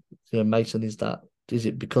think Mason is that. Is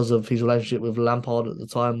it because of his relationship with Lampard at the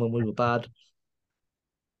time when we were bad?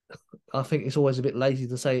 I think it's always a bit lazy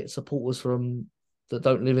to say it's supporters that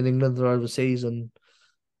don't live in England or overseas, and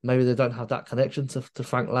maybe they don't have that connection to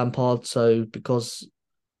Frank Lampard. So because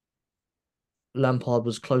Lampard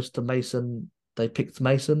was close to Mason, they picked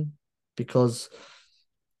Mason. Because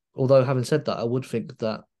although having said that, I would think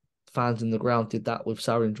that fans in the ground did that with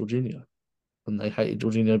Sarri and Jorginho, and they hated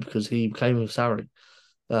Jorginho because he came with Sarri,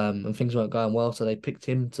 and things weren't going well, so they picked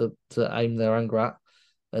him to aim their anger at,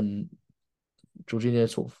 and Jorginho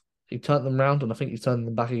sort of he turned them round, and I think he's turning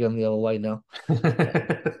them back again the other way now. I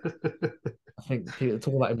think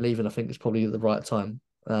talking about him leaving, I think it's probably the right time.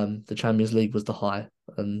 The Champions League was the high,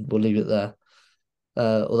 and we'll leave it there.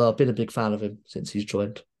 Although I've been a big fan of him since he's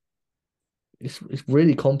joined. It's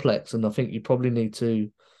really complex, and I think you probably need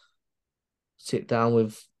to sit down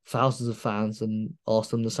with thousands of fans and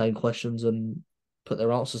ask them the same questions and put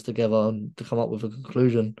their answers together and to come up with a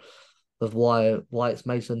conclusion of why it's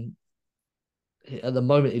Mason. At the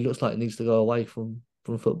moment, he looks like he needs to go away from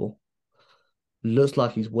football. Looks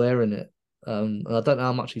like he's wearing it. And I don't know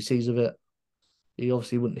how much he sees of it. He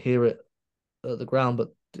obviously wouldn't hear it at the ground, but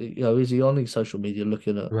is he on his social media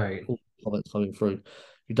looking at Right. all the comments coming through?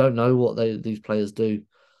 You don't know what these players do.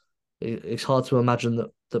 It's hard to imagine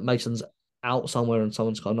that Mason's out somewhere and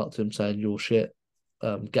someone's gone up to him saying, "You're shit,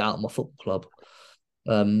 get out of my football club."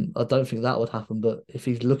 I don't think that would happen, but if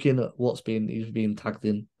he's looking at he's being tagged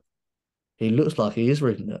in, he looks like he is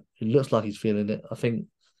reading it. He looks like he's feeling it. I think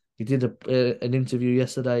he did an interview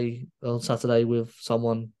on Saturday with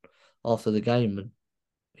someone after the game, and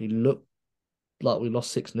he looked like we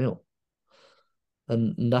lost 6-0.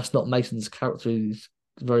 And that's not Mason's character. He's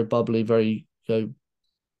very bubbly, very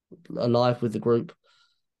alive with the group.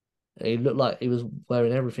 He looked like he was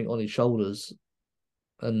wearing everything on his shoulders.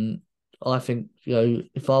 And I think,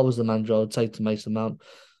 if I was the manager, I would say to Mason Mount,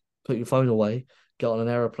 put your phone away, get on an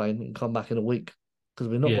aeroplane and come back in a week. Because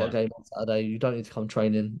we've not got a game on Saturday. You don't need to come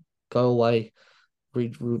training. Go away,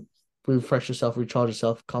 refresh yourself, recharge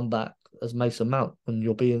yourself, come back as Mason Mount, and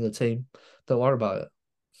you'll be in the team. Don't worry about it.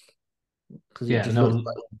 Because it just looks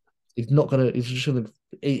like he's just gonna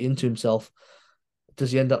eat into himself.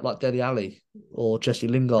 Does he end up like Dele Alli or Jesse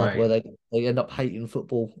Lingard, where they end up hating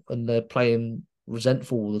football and they're playing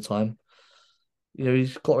resentful all the time?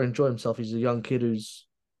 He's got to enjoy himself. He's a young kid who's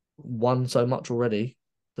won so much already.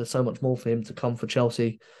 There's so much more for him to come for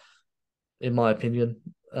Chelsea, in my opinion.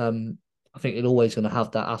 I think it's always going to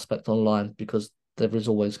have that aspect online because there is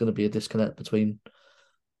always going to be a disconnect between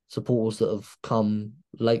supporters that have come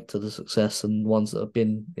late to the success and ones that have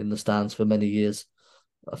been in the stands for many years.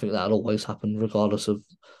 I think that'll always happen, regardless of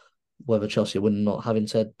whether Chelsea win or not. Having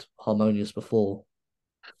said harmonious before,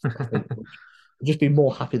 I think it'll just be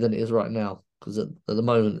more happy than it is right now because at the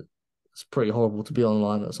moment it's pretty horrible to be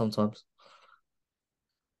online at sometimes.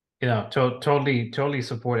 Totally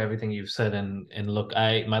support everything you've said. And look,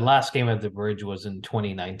 my last game at the Bridge was in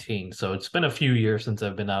 2019, so it's been a few years since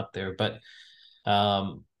I've been out there. But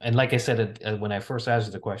and like I said when I first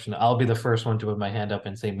asked the question, I'll be the first one to put my hand up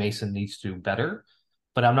and say Mason needs to do better.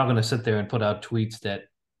 But I'm not going to sit there and put out tweets that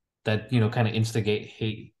kind of instigate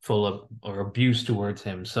hateful or abuse towards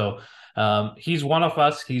him. So he's one of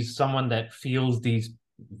us. He's someone that feels these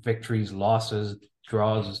victories, losses,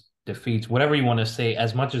 draws, defeats, whatever you want to say,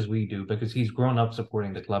 as much as we do, because he's grown up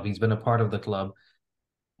supporting the club. He's been a part of the club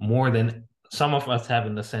more than some of us have,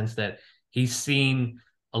 in the sense that he's seen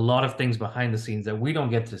a lot of things behind the scenes that we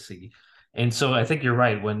don't get to see. And so I think you're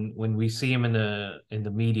right. When we see him in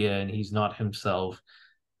the media and he's not himself,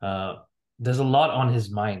 there's a lot on his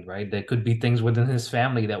mind, right? There could be things within his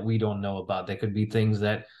family that we don't know about. There could be things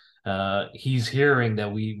that he's hearing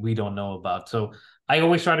that we don't know about. So I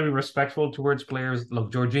always try to be respectful towards players.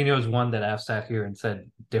 Look, Jorginho is one that I've sat here and said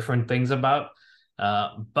different things about.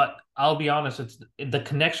 But I'll be honest, the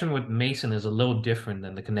connection with Mason is a little different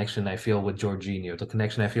than the connection I feel with Jorginho. The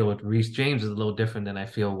connection I feel with Reece James is a little different than I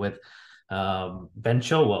feel with Ben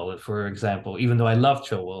Chilwell, for example. Even though I love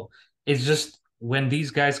Chilwell, it's just when these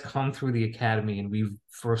guys come through the academy, and we've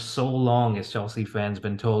for so long as Chelsea fans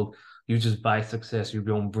been told, you just buy success, you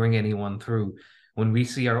don't bring anyone through. When we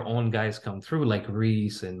see our own guys come through, like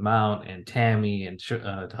Reece and Mount and Tammy and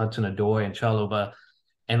Hudson-Odoi and Chalobah,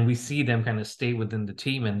 and we see them kind of stay within the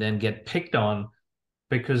team and then get picked on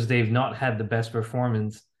because they've not had the best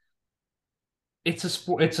performance. It's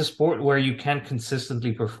a sport where you can't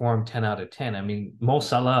consistently perform 10 out of 10. I mean, Mo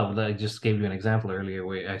Salah, I just gave you an example earlier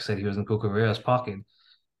where I said he was in Cucurella's pocket.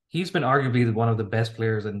 He's been arguably one of the best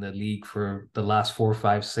players in the league for the last 4,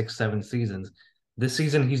 5, 6, 7 seasons. This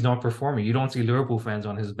season, he's not performing. You don't see Liverpool fans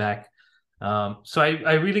on his back. So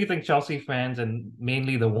I really think Chelsea fans, and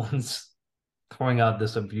mainly the ones throwing out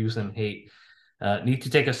this abuse and hate, need to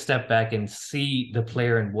take a step back and see the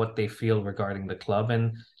player and what they feel regarding the club.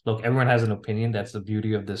 And look, everyone has an opinion. That's the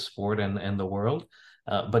beauty of this sport and the world.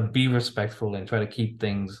 But be respectful and try to keep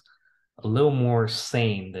things a little more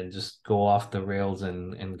sane than just go off the rails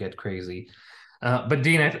and get crazy. But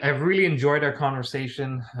Dean, I've really enjoyed our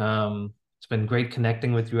conversation. It's been great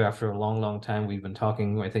connecting with you after a long, long time. We've been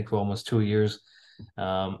talking, I think, for almost 2 years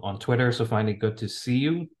on Twitter. So finally good to see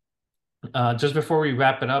you. Just before we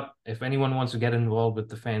wrap it up, if anyone wants to get involved with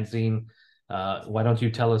the fanzine, why don't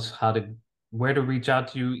you tell us where to reach out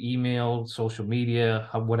to you, email, social media,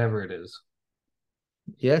 whatever it is.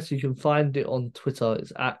 Yes, you can find it on Twitter.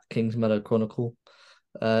 It's at Kingsmeadow Chronicle.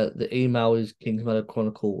 The email is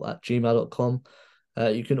kingsmeadowchronicle@gmail.com.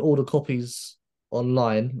 You can order copies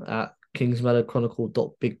online at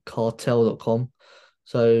kingsmeadowchronicle.bigcartel.com.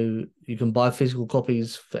 So you can buy physical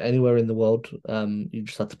copies for anywhere in the world. You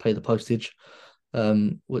just have to pay the postage,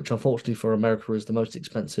 which unfortunately for America is the most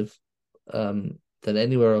expensive than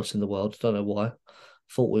anywhere else in the world. Don't know why.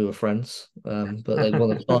 Thought we were friends, but they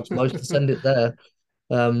want to charge most to send it there.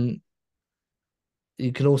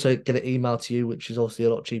 You can also get it emailed to you, which is obviously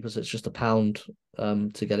a lot cheaper. So it's just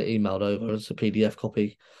 £1 to get it emailed over as a PDF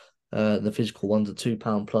copy. The physical ones are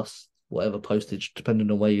 £2 plus whatever postage,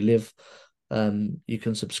 depending on where you live. You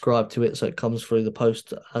can subscribe to it so it comes through the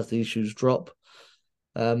post as the issues drop.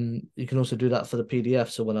 You can also do that for the PDF.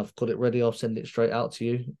 So when I've got it ready, I'll send it straight out to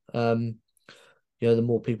you. The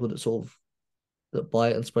more people that buy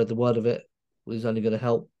it and spread the word of it is only going to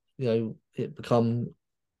help, it become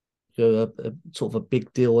a sort of a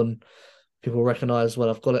big deal, and people recognize when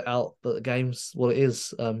I've got it out at the games what it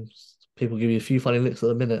is. People give you a few funny looks at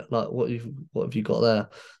the minute, like what have you got there?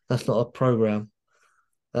 That's not a program.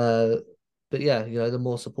 But yeah, the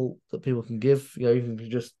more support that people can give, even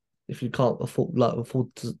if you can't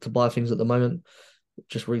afford to buy things at the moment,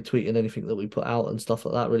 just retweeting anything that we put out and stuff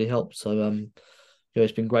like that really helps. So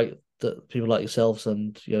it's been great that people like yourselves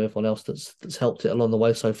and everyone else that's helped it along the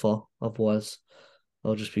way so far. Otherwise,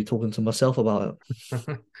 I'll just be talking to myself about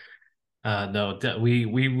it. No,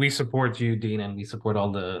 we support you, Dean, and we support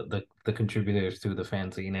all the contributors to the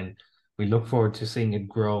fanzine, and we look forward to seeing it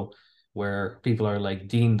grow. Where people are like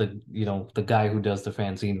Dean, the guy who does the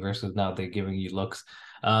fanzine, versus now they're giving you looks.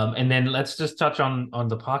 And then let's just touch on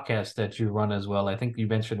the podcast that you run as well. I think you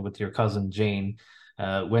mentioned with your cousin Jane,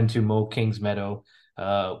 went to Mo Kingsmeadow.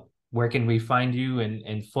 Where can we find you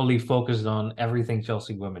and fully focused on everything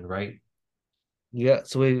Chelsea women, right? Yeah,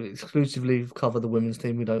 so we exclusively cover the women's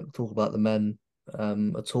team. We don't talk about the men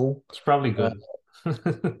at all. It's probably good.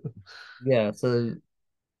 Yeah, so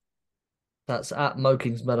that's at Mo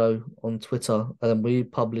Kingsmeadow on Twitter, and we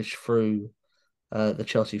publish through the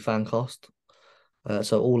Chelsea Fancast.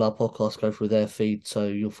 So all our podcasts go through their feed, so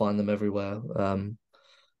you'll find them everywhere.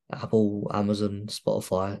 Apple, Amazon,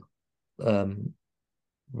 Spotify,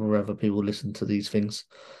 wherever people listen to these things.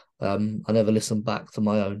 I never listen back to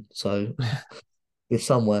my own, so it's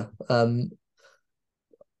somewhere.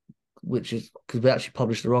 Which is because we actually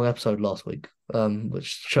published the wrong episode last week,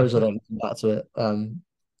 which shows I don't listen back to it.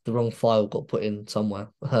 The wrong file got put in somewhere.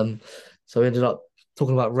 So we ended up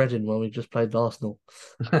talking about Reading when we just played Arsenal.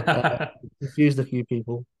 Confused a few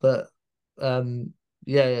people, but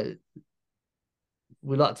yeah,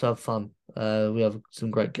 we like to have fun. We have some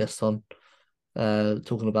great guests on,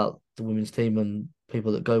 talking about the women's team and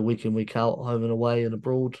people that go week in, week out, home and away and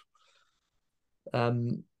abroad.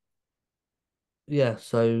 Yeah,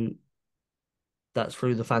 so that's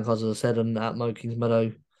through the fan cards, as I said, and at Mo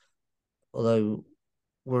Kingsmeadow. Although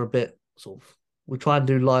we're a bit we try and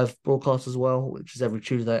do live broadcasts as well, which is every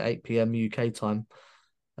Tuesday at 8 p.m. UK time.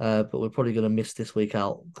 But we're probably going to miss this week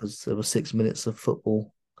out because there were 6 minutes of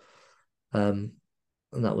football, and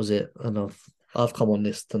that was it. And I've come on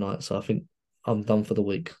this tonight, so I think I'm done for the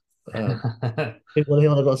week. People hear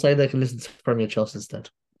what I've got to say, they can listen to Premier Chelsea instead.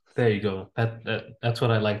 There you go. That's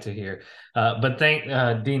what I like to hear. But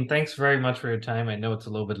Dean, thanks very much for your time. I know it's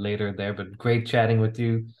a little bit later there, but great chatting with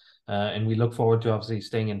you. And we look forward to obviously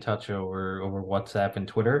staying in touch over WhatsApp and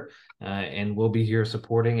Twitter. And we'll be here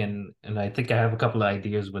supporting. And I think I have a couple of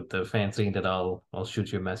ideas with the fanzine that I'll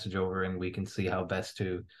shoot you a message over, and we can see how best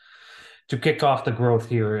to kick off the growth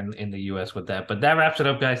here in the US with that. But that wraps it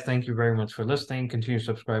up, guys. Thank you very much for listening. Continue to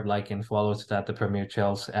subscribe, like, and follow us at the Premier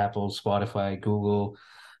Chelsea, Apple, Spotify, Google,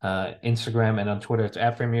 Instagram, and on Twitter. It's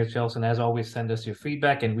at Premier Chelsea. And as always, send us your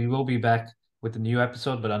feedback, and we will be back with a new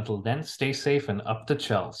episode. But until then, stay safe and up to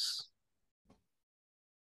Chelsea.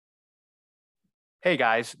 Hey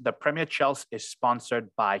guys, the Premier Chelsea is sponsored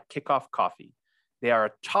by Kickoff Coffee. They are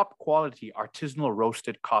a top quality artisanal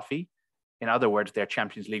roasted coffee. In other words, they're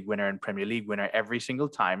Champions League winner and Premier League winner every single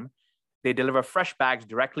time. They deliver fresh bags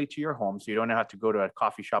directly to your home, so you don't have to go to a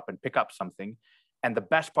coffee shop and pick up something. And the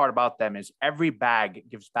best part about them is every bag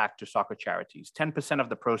gives back to soccer charities. 10% of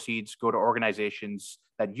the proceeds go to organizations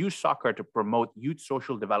that use soccer to promote youth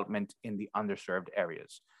social development in the underserved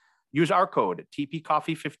areas. Use our code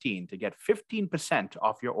TPCoffee15 to get 15%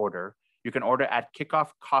 off your order. You can order at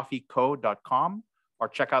kickoffcoffeeco.com or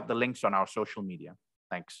check out the links on our social media.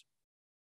 Thanks.